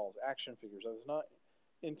shouldn't say dolls, action figures. I was not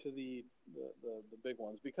into the big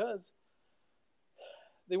ones because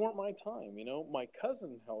they weren't my time. My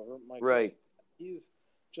cousin, however, he's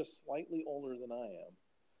just slightly older than I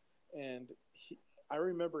am, and I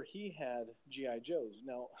remember he had GI Joes.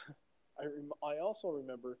 Now, I also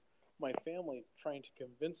remember my family trying to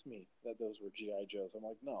convince me that those were GI Joes. I'm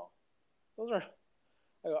like, no, those are.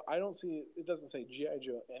 I don't see. It doesn't say GI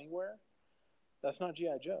Joe anywhere. That's not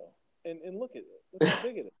GI Joe. And look at it. Look how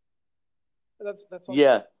big it is. That's like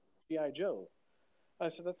GI Joe. I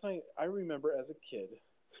said that's not. I remember as a kid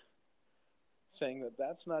saying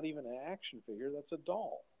that's not even an action figure. That's a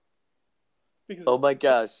doll. Because, oh my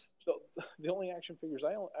gosh. So the only action figures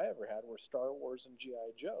I ever had were Star Wars and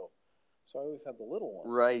GI Joe, so I always had the little ones,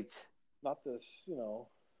 Right. not this,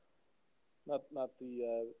 not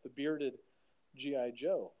the bearded GI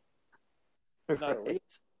Joe, not a real. Right.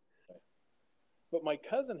 But my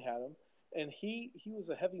cousin had him, and he was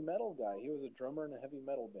a heavy metal guy. He was a drummer in a heavy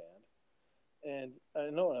metal band,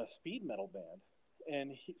 and no, in a speed metal band.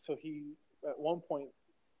 And he at one point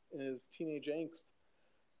in his teenage angst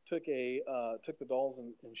took the dolls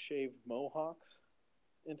and shaved mohawks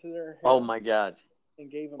into their hair Oh my God.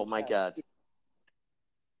 and gave them Oh my tattoos.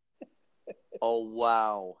 God. Oh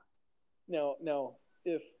wow. Now,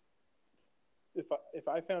 if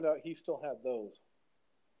I found out he still had those,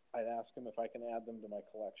 I'd ask him if I can add them to my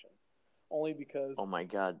collection. Only because Oh my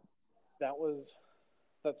God.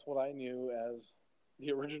 that's what I knew as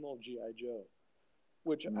the original GI Joe,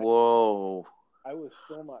 which Whoa. I was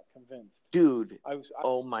still not convinced. Dude. I was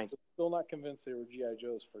still not convinced they were GI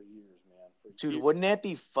Joes for years, man. Dude, wouldn't that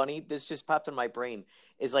be funny? This just popped in my brain.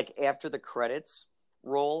 Is like after the credits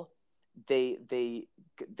roll, they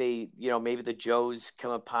maybe the Joes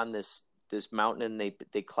come upon this mountain and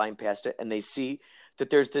they climb past it and they see that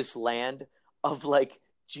there's this land of like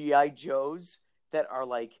GI Joes that are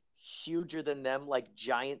like huger than them, like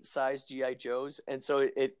giant sized GI Joes, and so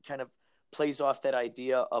it kind of plays off that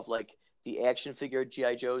idea of like the action figure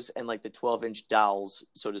GI Joes and like the 12-inch dolls,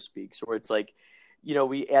 so to speak. So where it's like,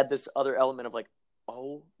 we add this other element of like,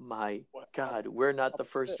 oh my God, we're not the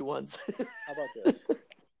first ones. How about this?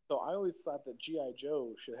 So I always thought that GI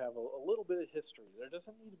Joe should have a little bit of history. There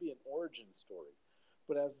doesn't need to be an origin story,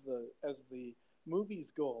 but as the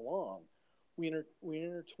movies go along, we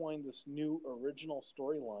intertwine this new original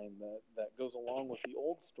storyline that goes along with the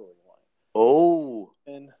old storyline. Oh.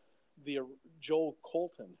 And the Joel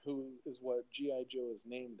Colton, who is what GI Joe is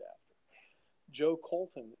named after. Joe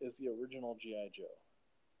Colton is the original GI Joe.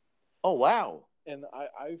 Oh wow! And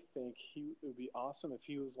I think it would be awesome if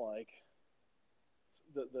he was like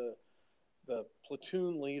the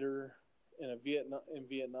platoon leader in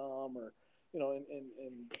Vietnam, or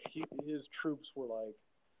and his troops were like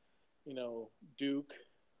Duke,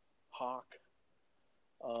 Hawk,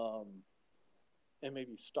 and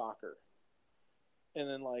maybe Stalker, and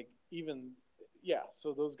then like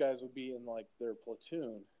so those guys would be in like their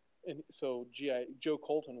platoon, and so Joe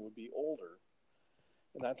Colton would be older,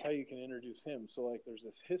 and that's how you can introduce him. So like there's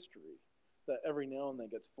this history that every now and then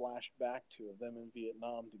gets flashed back to of them in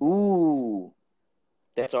Vietnam together. Ooh,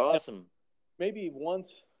 that's awesome. Maybe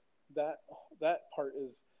once that part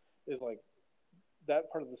is like that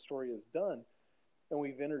part of the story is done, and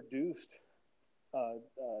we've introduced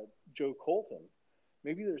Joe Colton.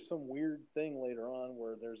 Maybe there's some weird thing later on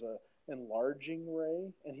where there's a enlarging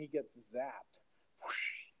ray, and he gets zapped,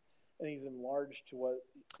 and he's enlarged to what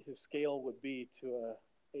his scale would be to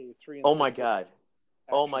a 3. Oh my God!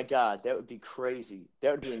 Oh my God! That would be crazy.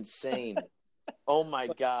 That would be insane. Oh my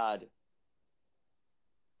God!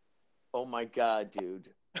 Oh my God, dude!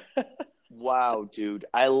 Wow, dude!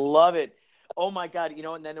 I love it. Oh my God!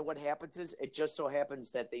 And then what happens is it just so happens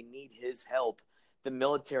that they need his help. The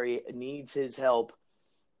military needs his help.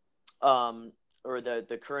 Or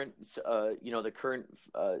the current the current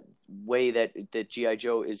way that GI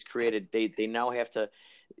Joe is created, they now have to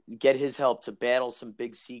get his help to battle some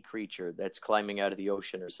big sea creature that's climbing out of the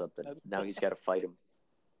ocean or something. Now he's got to fight him.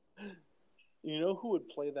 You know who would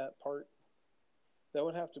play that part? That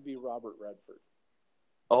would have to be Robert Redford.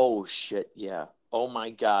 Oh shit, yeah. Oh my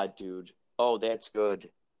God, dude. Oh, that's good.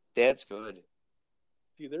 That's good.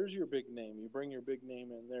 See, there's your big name. You bring your big name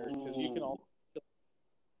in there because you can all.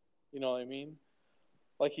 You know what I mean?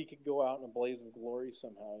 Like he could go out in a blaze of glory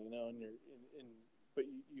somehow, and but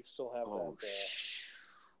you still have that.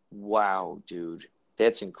 Wow, dude,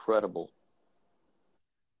 that's incredible.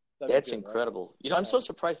 That's incredible. Right? I'm so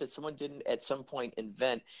surprised that someone didn't at some point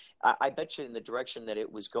invent. I bet you in the direction that it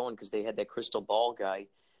was going because they had that crystal ball guy.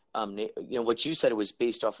 What you said, it was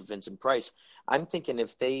based off of Vincent Price. I'm thinking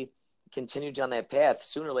if they continued down that path,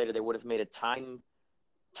 sooner or later they would have made a time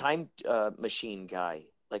machine guy,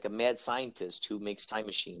 like a mad scientist who makes time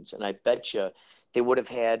machines. And I bet you they would have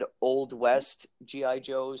had Old West GI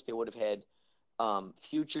Joes. They would have had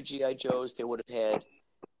future GI Joes. They would have had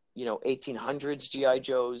 1800s GI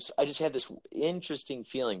Joes. I just had this interesting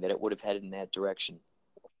feeling that it would have headed in that direction.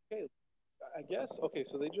 Okay, I guess. Okay,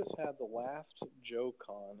 so they just had the last Joe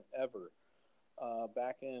Con ever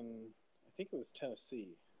back in, I think it was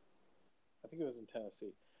Tennessee.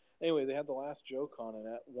 Anyway, they had the last Joe Con, and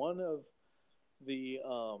at one of the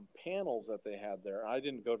panels that they had there, I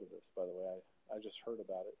didn't go to this, by the way. I just heard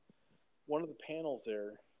about it. One of the panels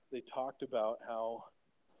there, they talked about how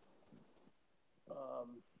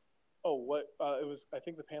Oh, what it was? I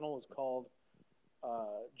think the panel was called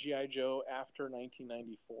GI Joe after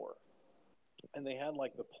 1994, and they had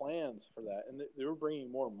like the plans for that, and they were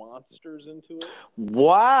bringing more monsters into it.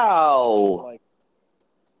 Wow. Like,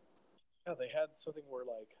 yeah, they had something where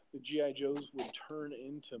like the GI Joes would turn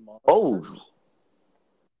into monsters. Oh.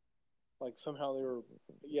 Like somehow they were,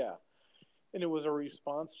 yeah, and it was a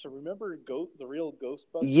response to remember the real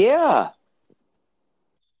Ghostbusters. Yeah.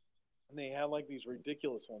 And they had like these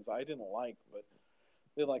ridiculous ones I didn't like, but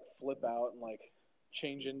they like flip out and like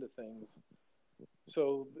change into things.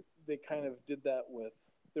 So they kind of did that with.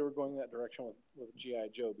 They were going that direction with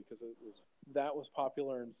GI Joe because that was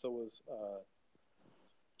popular, and so was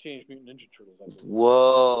Teenage Mutant Ninja Turtles, I believe.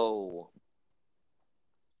 Whoa.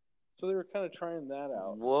 So they were kind of trying that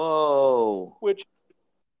out. Whoa. Which,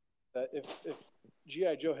 if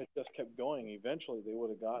GI Joe had just kept going, eventually they would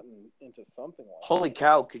have gotten into something like. Holy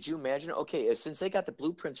cow! Could you imagine? Okay, since they got the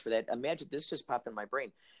blueprints for that, imagine this just popped in my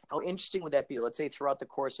brain. How interesting would that be? Let's say throughout the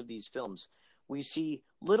course of these films, we see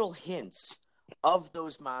little hints of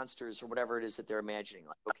those monsters or whatever it is that they're imagining.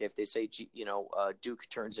 Like, okay, if they say, Duke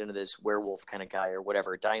turns into this werewolf kind of guy or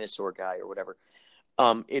whatever, dinosaur guy or whatever,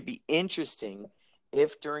 it'd be interesting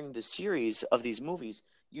if during the series of these movies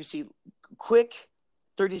you see quick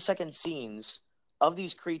 30-second scenes of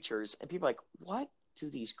these creatures, and people are like, what do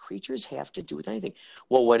these creatures have to do with anything?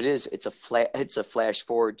 Well, what it is, it's a flash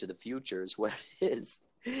forward to the future is what it is.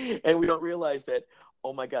 And we don't realize that,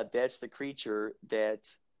 oh my God, that's the creature that,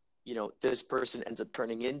 this person ends up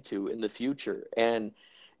turning into in the future. And,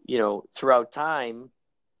 throughout time,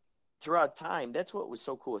 that's what was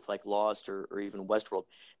so cool with like Lost or even Westworld.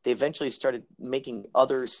 They eventually started making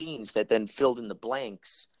other scenes that then filled in the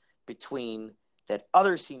blanks between that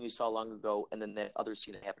other scene you saw long ago and then that other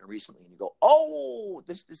scene that happened recently. And you go, oh,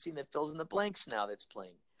 this is the scene that fills in the blanks now that's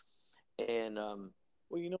playing. And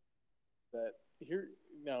well, that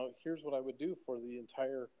here's what I would do for the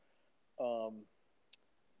entire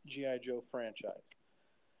GI Joe franchise.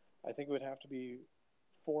 I think it would have to be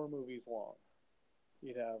 4 movies long.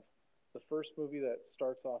 You'd have the first movie that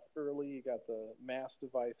starts off early. You got the mass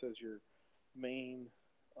device as your main.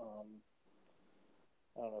 I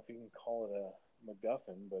don't know if you can call it a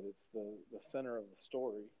MacGuffin, but it's the center of the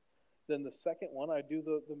story. Then the second one, I do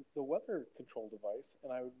the weather control device,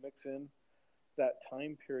 and I would mix in that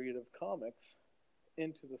time period of comics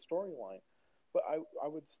into the storyline. But I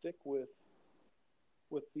would stick with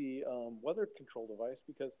the weather control device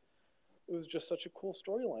because it was just such a cool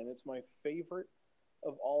storyline. It's my favorite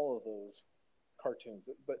of all of those cartoons.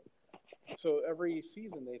 But so every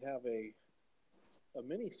season they'd have a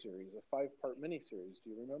mini-series, a 5-part mini-series. Do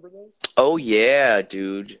you remember those? Oh, yeah,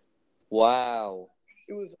 dude. Wow.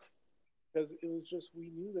 It was because it was just, we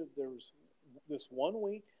knew that there was this 1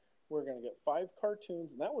 week we're going to get 5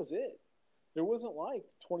 cartoons, and that was it. There wasn't like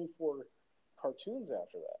 24 cartoons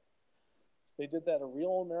after that. They did that A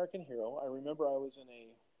Real American Hero. I remember I was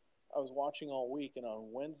watching all week, and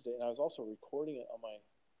on Wednesday, and I was also recording it on my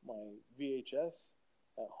VHS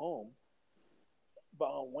at home. But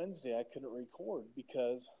on Wednesday, I couldn't record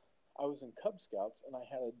because I was in Cub Scouts and I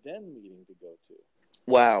had a den meeting to go to.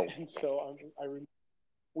 Wow. And so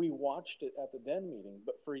we watched it at the den meeting,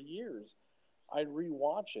 but for years, I'd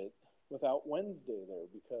rewatch it without Wednesday there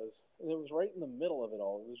because it was right in the middle of it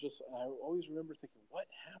all. It was just, I always remember thinking, what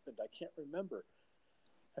happened? I can't remember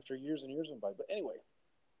after years and years went by. But anyway,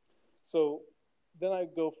 so then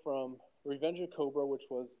I'd go from Revenge of Cobra, which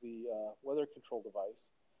was the weather control device.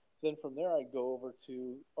 Then from there, I'd go over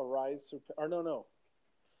to Arise.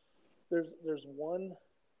 There's one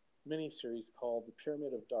miniseries called The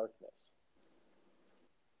Pyramid of Darkness.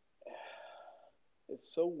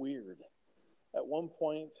 It's so weird. At one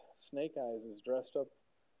point, Snake Eyes is dressed up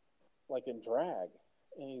like in drag,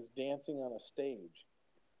 and he's dancing on a stage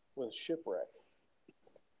with Shipwreck.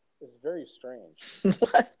 It's very strange.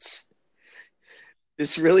 What?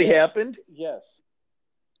 This really happened? Yes.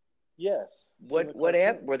 What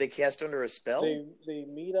happened? Were they cast under a spell? They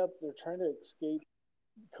meet up. They're trying to escape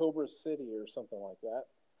Cobra City or something like that.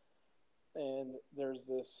 And there's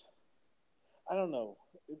this, I don't know.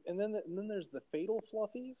 And then there's the Fatal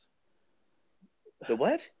Fluffies. The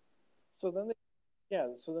what? So then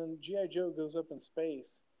G.I. Joe goes up in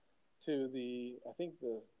space to the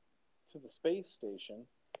space station,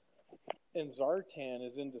 and Zartan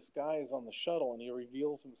is in disguise on the shuttle, and he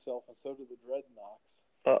reveals himself, and so do the Dreadnoks.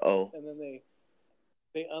 Uh-oh. And then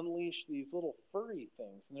they unleash these little furry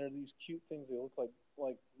things, and they're these cute things. They look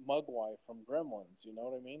like Mugwai from Gremlins. You know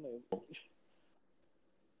what I mean?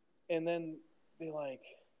 And then they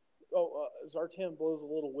Zartan blows a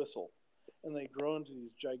little whistle, and they grow into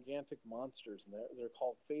these gigantic monsters, and they're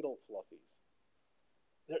called fatal fluffies.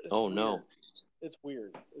 It's Oh weird. no. It's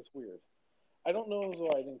weird. It's weird. I don't know as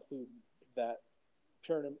though I'd include that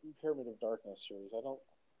Pyramid of Darkness series. I don't.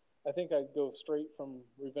 I think I'd go straight from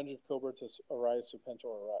Revenge of Cobra to Arise,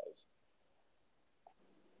 Serpentor, Arise,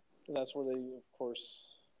 and that's where they, of course,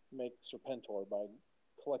 make Serpentor by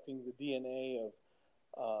collecting the DNA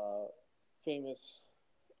of famous,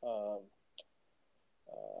 uh,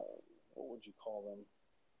 what would you call them,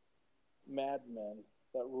 madmen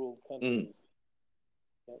that ruled countries.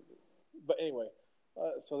 But anyway,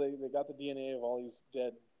 so they got the DNA of all these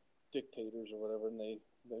dead dictators or whatever, and they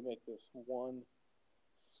make this one,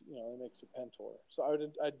 they make Serpentor. So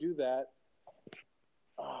I'd do that,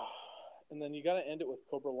 and then you got to end it with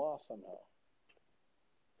Cobra Law somehow.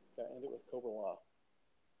 Got to end it with Cobra Law,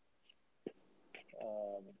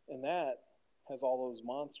 and that has all those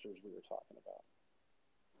monsters we were talking about.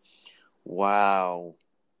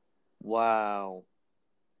 Wow.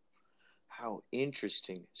 How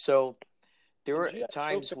interesting. So there were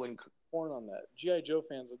times when porn on that. G.I. Joe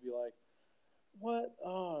fans would be like, "What?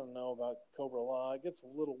 Oh, I don't know about Cobra Law. It gets a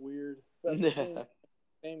little weird." But the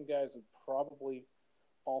same guys would probably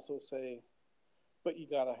also say, "But you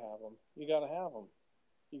gotta have them. You gotta have them.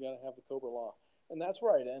 You gotta have the Cobra Law." And that's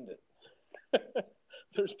where I'd end it.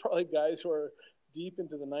 There's probably guys who are deep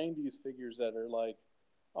into the '90s figures that are like,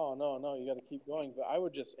 "Oh no, you got to keep going." But I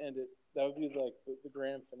would just end it. That would be like the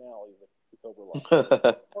grand finale of the Cobra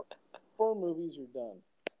Law. Four movies, you're done.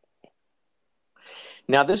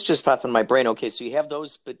 Now this just popped in my brain. Okay, so you have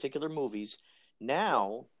those particular movies.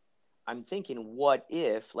 Now I'm thinking, what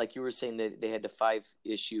if, like you were saying, that they had a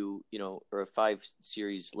 5-issue, or a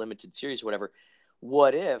 5-series limited series, or whatever.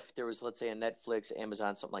 What if there was, let's say, a Netflix,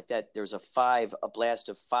 Amazon, something like that? There's a blast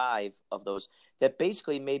of 5 of those that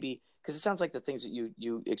basically maybe, because it sounds like the things that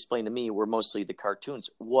you explained to me were mostly the cartoons.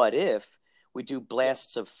 What if we do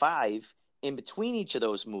blasts of 5 in between each of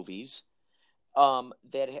those movies,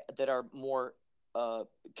 that are more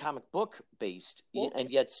comic book based, and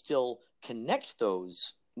yet still connect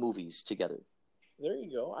those movies together? There you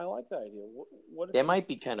go. I like that idea. What if that might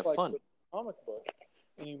be kind of fun. Comic book,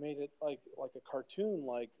 and you made it like a cartoon,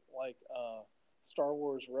 like Star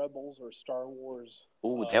Wars Rebels or Star Wars.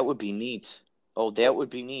 Oh, that would be neat. Would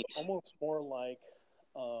be neat. Almost more like,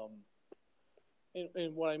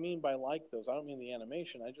 and what I mean by like those, I don't mean the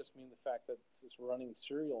animation. I just mean the fact that it's running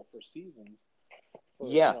serial for seasons.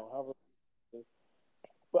 However.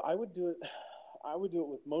 But I would do it. I would do it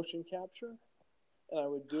with motion capture, and I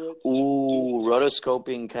would do it.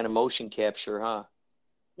 Rotoscoping kind of motion capture, huh?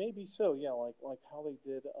 Maybe so. Yeah, like how they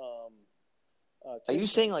did. Are you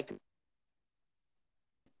saying like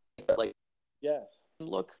yes?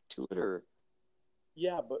 Look to it, or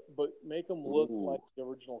yeah, but make them look like the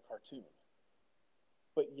original cartoon.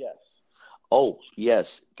 But yes. Oh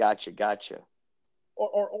yes, gotcha.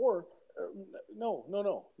 Or no,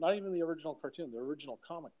 not even the original cartoon, the original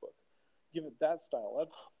comic book. Give it that style.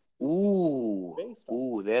 That's based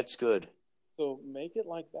on. That's good. So make it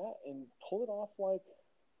like that and pull it off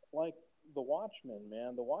like The Watchmen,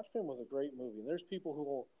 man. The Watchmen was a great movie. And there's people who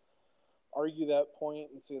will argue that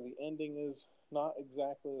point and say the ending is not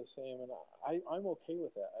exactly the same, and I'm okay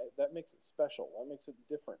with that. That makes it special. That makes it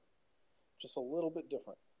different, just a little bit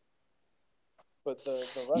different. But the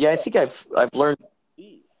rest I think I've learned.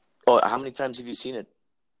 Oh, how many times have you seen it?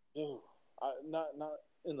 Not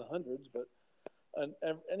in the hundreds, but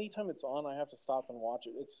anytime it's on, I have to stop and watch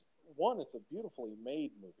it. It's a beautifully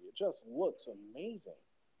made movie. It just looks amazing.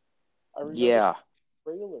 I remember the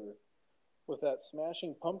trailer with that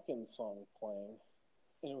Smashing Pumpkins song playing,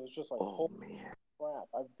 and it was just like, oh man, crap!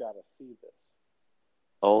 I've got to see this.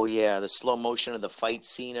 Oh yeah, the slow motion of the fight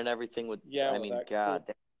scene and everything with. I mean, God.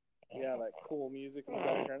 That cool music in the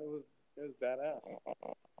background. It was badass.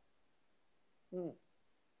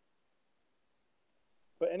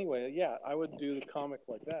 But anyway, yeah, I would do the comic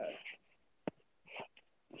like that,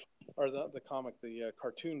 or the comic, the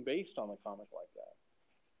cartoon based on the comic like that.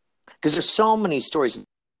 Because there's so many stories,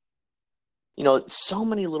 so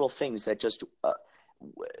many little things that just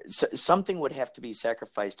something would have to be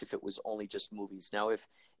sacrificed if it was only just movies. Now, if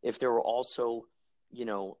there were also,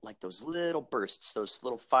 like those little bursts, those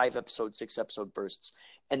little 5-episode, 6-episode bursts,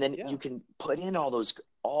 and then you can put in all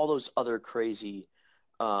those other crazy.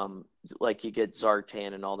 Like you get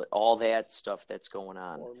Zartan and all that stuff that's going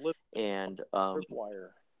on, and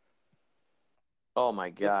Tripwire. Oh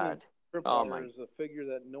my God! Tripwire is a figure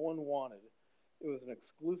that no one wanted. It was an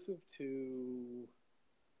exclusive to.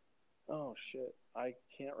 Oh shit! I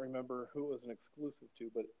can't remember who it was an exclusive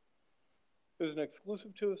to, but it was an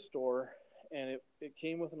exclusive to a store, and it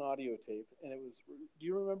came with an audio tape, and it was. Do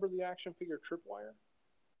you remember the action figure Tripwire?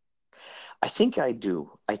 I think I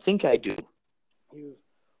do. I think I do. He was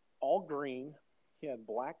all green. He had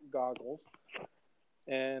black goggles,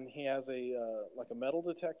 and he has a like a metal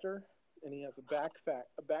detector, and he has a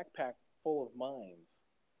backpack full of mines.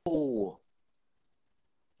 Oh,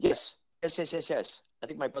 yes. Yes. I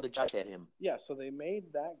think my brother Josh had him. Yeah, so they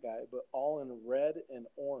made that guy, but all in red and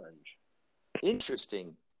orange.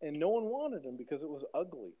 Interesting. And no one wanted him because it was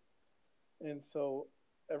ugly. And so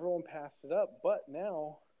everyone passed it up. But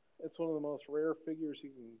now it's one of the most rare figures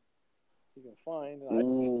you can find. And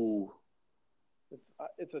Ooh.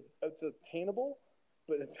 it's attainable,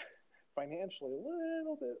 but it's financially a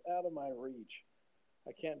little bit out of my reach.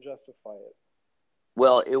 I can't justify it.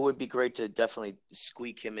 Well, it would be great to definitely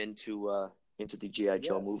squeak him into the G.I.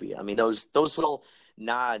 Joe movie. I mean, those little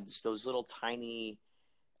nods, those little tiny.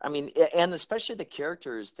 I mean, and especially the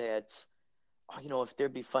characters that, if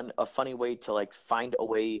there'd be a funny way to like find a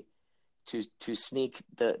way to sneak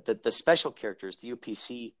the special characters, the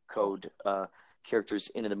UPC code characters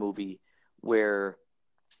into the movie, where,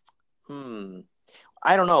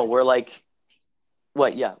 I don't know, where like,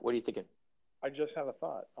 what? Yeah, what are you thinking? I just had a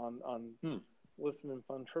thought on Listen and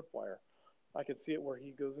Fun Tripwire. I could see it where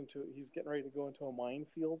he's getting ready to go into a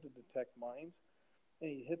minefield to detect mines, and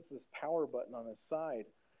he hits this power button on his side,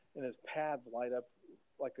 and his pads light up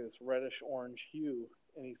like this reddish orange hue,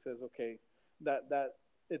 and he says, "Okay, that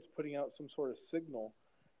it's putting out some sort of signal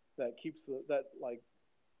that keeps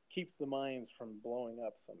the mines from blowing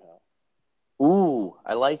up somehow." Ooh,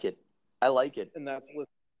 I like it. And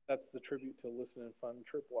that's the tribute to Listen and Fun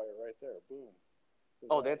Tripwire right there. Boom.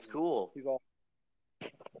 Oh, that's cool. He's all.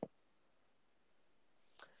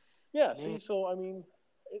 Yeah. See, so I mean,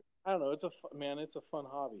 I don't know. It's a fun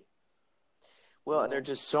hobby. Well, and there are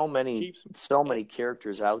just so many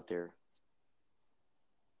characters out there.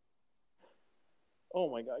 Oh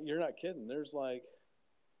my God, you're not kidding. There's like,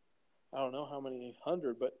 I don't know how many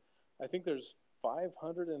hundred, but I think there's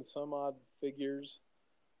 500 and some odd figures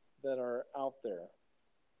that are out there.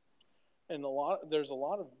 And there's a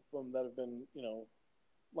lot of them that have been,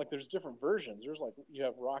 like there's different versions. There's like, you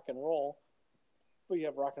have Rock and Roll, but you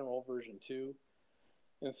have Rock and Roll version 2.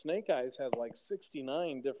 And Snake Eyes has like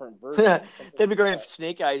 69 different versions. That'd be great if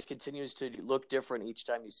Snake Eyes continues to look different each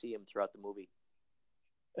time you see him throughout the movie.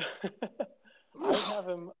 I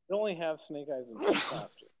only have Snake Eyes in 2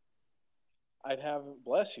 costumes. I'd have,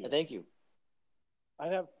 bless you. Thank you.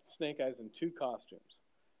 I'd have Snake Eyes in 2 costumes.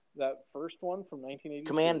 That first one from 1982.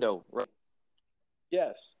 Commando, right?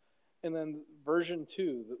 Yes. And then version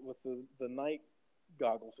 2 with the night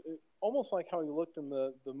goggles. Almost like how he looked in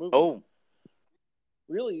the movie. Oh.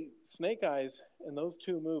 Really, Snake Eyes in those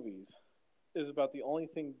 2 movies is about the only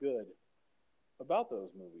thing good about those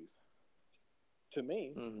movies. To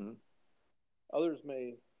me. Mm-hmm. Others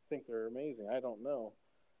may think they're amazing. I don't know.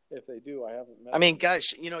 If they do, I haven't met. I mean,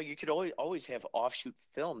 gosh, you could always have offshoot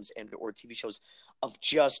films or TV shows of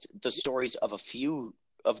just the stories of a few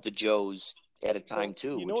of the Joes at a time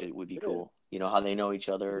too, which would be cool. You know how they know each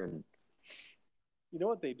other, and you know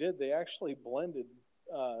what they did? They actually blended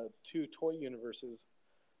 2 toy universes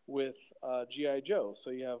with G.I. Joe. So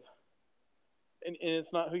you have, and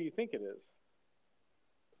it's not who you think it is.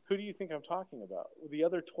 Who do you think I'm talking about? The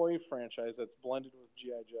other toy franchise that's blended with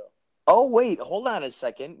G.I. Joe. Oh, wait, hold on a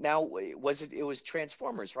second. Now, it was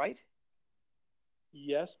Transformers, right?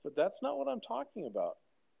 Yes, but that's not what I'm talking about.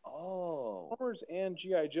 Oh. Transformers and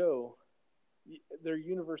G.I. Joe, their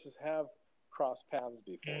universes have crossed paths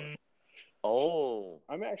before. Oh.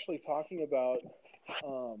 I'm actually talking about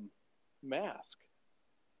Mask.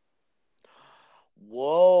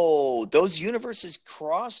 Whoa. Those universes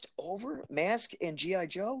crossed over, Mask and G.I.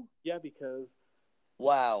 Joe? Yeah, because...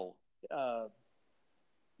 Wow.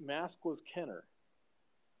 Mask was Kenner,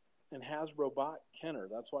 and Hasbro bought Kenner.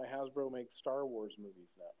 That's why Hasbro makes Star Wars movies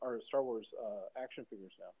now, or Star Wars action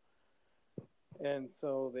figures now. And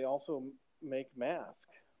so they also make Mask.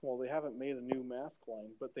 Well, they haven't made a new Mask line,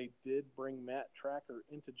 but they did bring Matt Tracker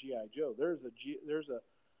into G.I. Joe. There's a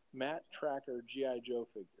Matt Tracker G.I. Joe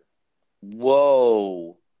figure.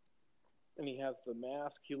 Whoa. And he has the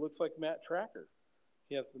mask. He looks like Matt Tracker.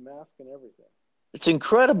 He has the mask and everything. It's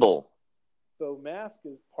incredible. So Mask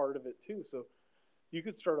is part of it too. So you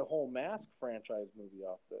could start a whole Mask franchise movie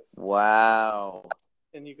off this. Wow.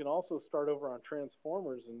 And you can also start over on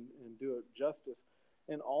Transformers and do it justice.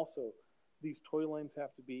 And also, these toy lines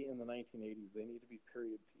have to be in the 1980s. They need to be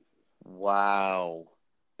period pieces. Wow.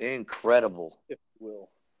 Incredible. If you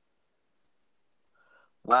will.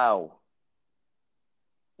 Wow.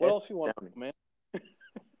 What else you want, man?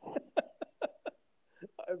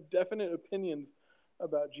 have definite opinions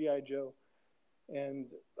about GI Joe,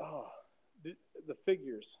 and the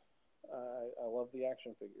figures. I love the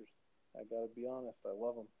action figures. I gotta be honest, I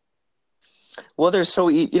love them. Well, they're so,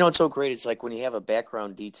 it's so great. It's like when you have a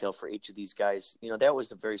background detail for each of these guys, that was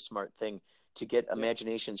the very smart thing to get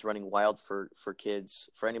imaginations running wild for kids,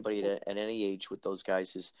 for anybody at any age with those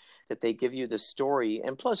guys, is that they give you the story,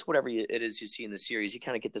 and plus whatever it is you see in the series, you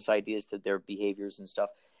kind of get this idea as to their behaviors and stuff.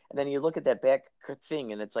 And then you look at that back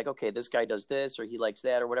thing, and it's like, okay, this guy does this, or he likes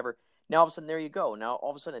that, or whatever. Now all of a sudden, there you go. Now all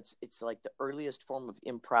of a sudden, it's like the earliest form of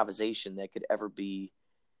improvisation that could ever be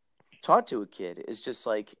taught to a kid. It's just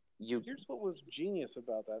like Here's what was genius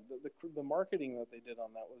about that: the marketing that they did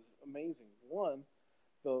on that was amazing. One,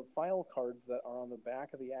 the file cards that are on the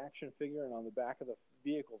back of the action figure and on the back of the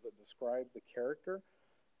vehicles that describe the character,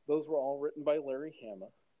 those were all written by Larry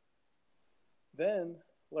Hama. Then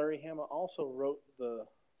Larry Hama also wrote the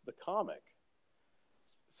comic,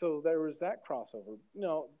 so there was that crossover.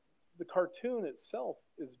 The cartoon itself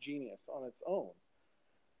is genius on its own,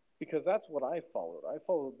 because that's what I followed. I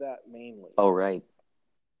followed that mainly. Oh, right.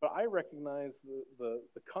 But I recognize the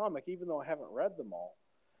comic, even though I haven't read them all,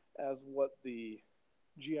 as what the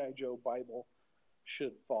G.I. Joe Bible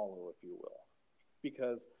should follow, if you will.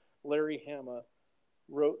 Because Larry Hama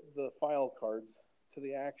wrote the file cards to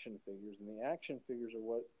the action figures, and the action figures are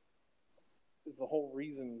what is the whole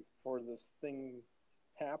reason for this thing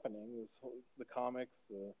happening, the comics,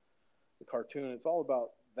 the cartoon. It's all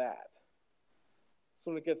about that. So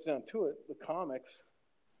when it gets down to it, the comics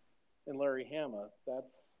and Larry Hama,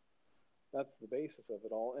 that's the basis of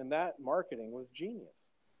it all. And that marketing was genius.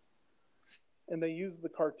 And they used the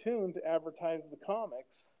cartoon to advertise the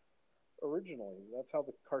comics originally. That's how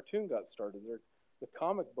the cartoon got started. The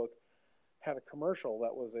comic book had a commercial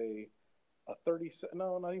that was a 30,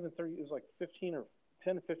 no, not even 30, it was like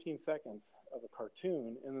 10 to 15 seconds of a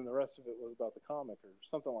cartoon, and then the rest of it was about the comic or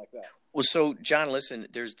something like that. Well, so John, listen,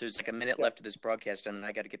 there's like a minute left of this broadcast, and then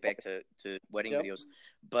I got to get back to wedding videos.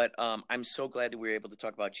 But I'm so glad that we were able to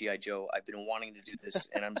talk about G.I. Joe. I've been wanting to do this,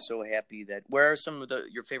 and I'm so happy that. Where are some of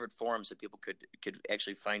your favorite forums that people could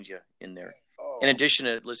actually find you in there? In addition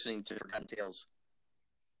to listening to Forgotten Tales.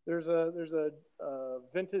 There's a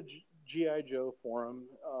vintage G.I. Joe forum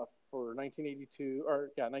for 1982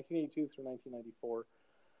 through 1994.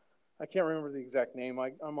 I can't remember the exact name.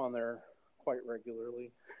 I'm on there quite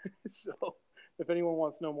regularly. So if anyone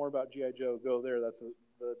wants to know more about G.I. Joe, go there. That's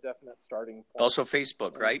the definite starting point. Also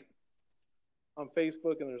Facebook, right? On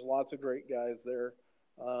Facebook, and there's lots of great guys there.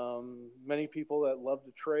 Many people that love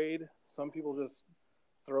to trade. Some people just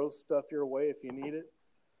throw stuff your way if you need it.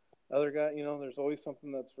 Other guy, there's always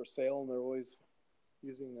something that's for sale, and they're always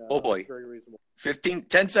using very reasonable.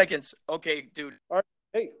 10 seconds. Okay, dude. All right.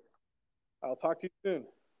 Hey, I'll talk to you soon.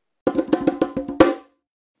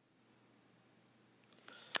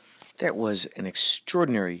 That was an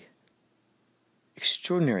extraordinary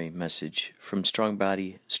message from Strong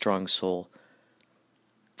Body, Strong Soul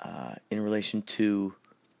in relation to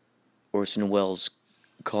Orson Welles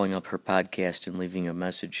calling up her podcast and leaving a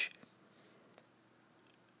message.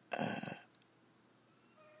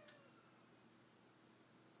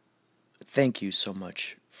 Thank you so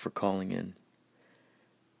much for calling in.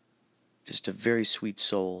 Just a very sweet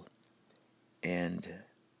soul, and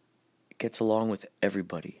gets along with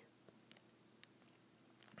everybody.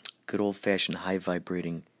 Good old-fashioned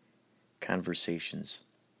high-vibrating conversations.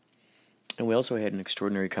 And we also had an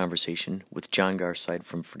extraordinary conversation with John Garside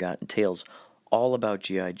from Forgotten Tales, all about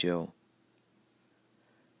G.I. Joe.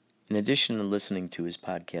 In addition to listening to his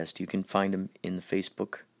podcast, you can find him in the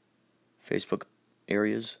Facebook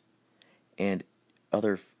areas and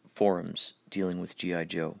other forums dealing with G.I.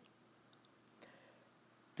 Joe.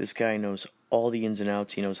 This guy knows all the ins and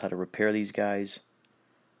outs. He knows how to repair these guys.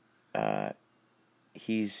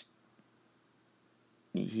 He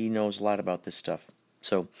knows a lot about this stuff.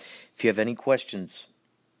 So, if you have any questions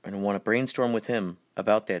and want to brainstorm with him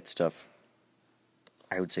about that stuff,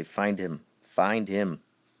 I would say find him. Find him.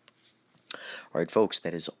 All right, folks,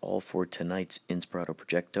 that is all for tonight's Inspirato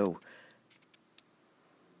Projecto.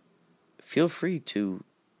 Feel free to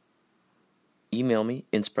email me,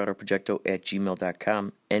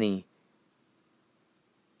 inspiratoprojecto@gmail.com, any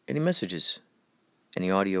messages, any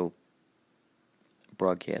audio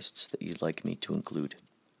broadcasts that you'd like me to include.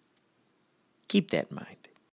 Keep that in mind.